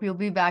 I hope you'll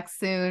be back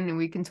soon and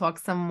we can talk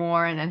some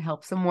more and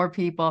help some more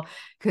people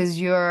because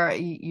your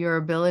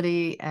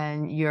ability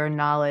and your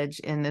knowledge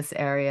in this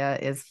area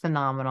is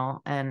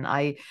phenomenal. And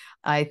I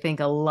think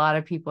a lot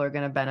of people are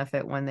going to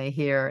benefit when they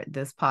hear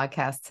this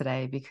podcast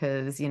today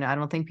because, I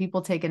don't think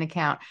people take into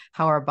account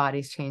how our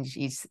bodies change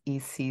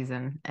each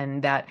season.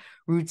 And that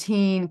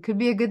routine could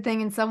be a good thing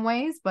in some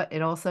ways, but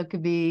it also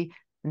could be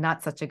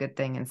not such a good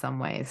thing in some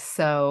ways.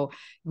 So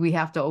we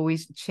have to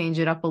always change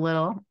it up a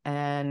little.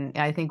 And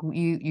I think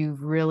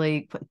you've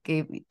really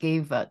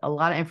gave a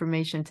lot of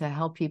information to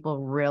help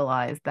people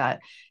realize that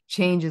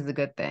change is a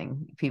good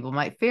thing. People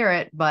might fear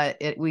it, but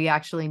we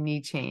actually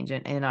need change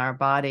in our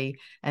body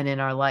and in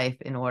our life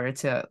in order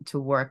to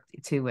work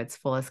to its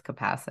fullest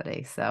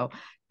capacity. So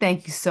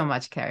thank you so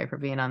much, Kerry, for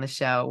being on the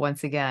show.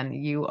 Once again,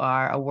 you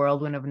are a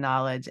whirlwind of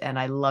knowledge, and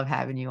I love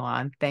having you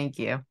on. Thank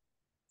you.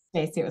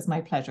 Stacey, it was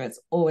my pleasure.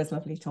 It's always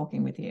lovely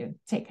talking with you.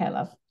 Take care,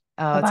 love.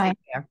 Oh, Bye bye. take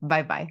care.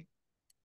 Bye bye.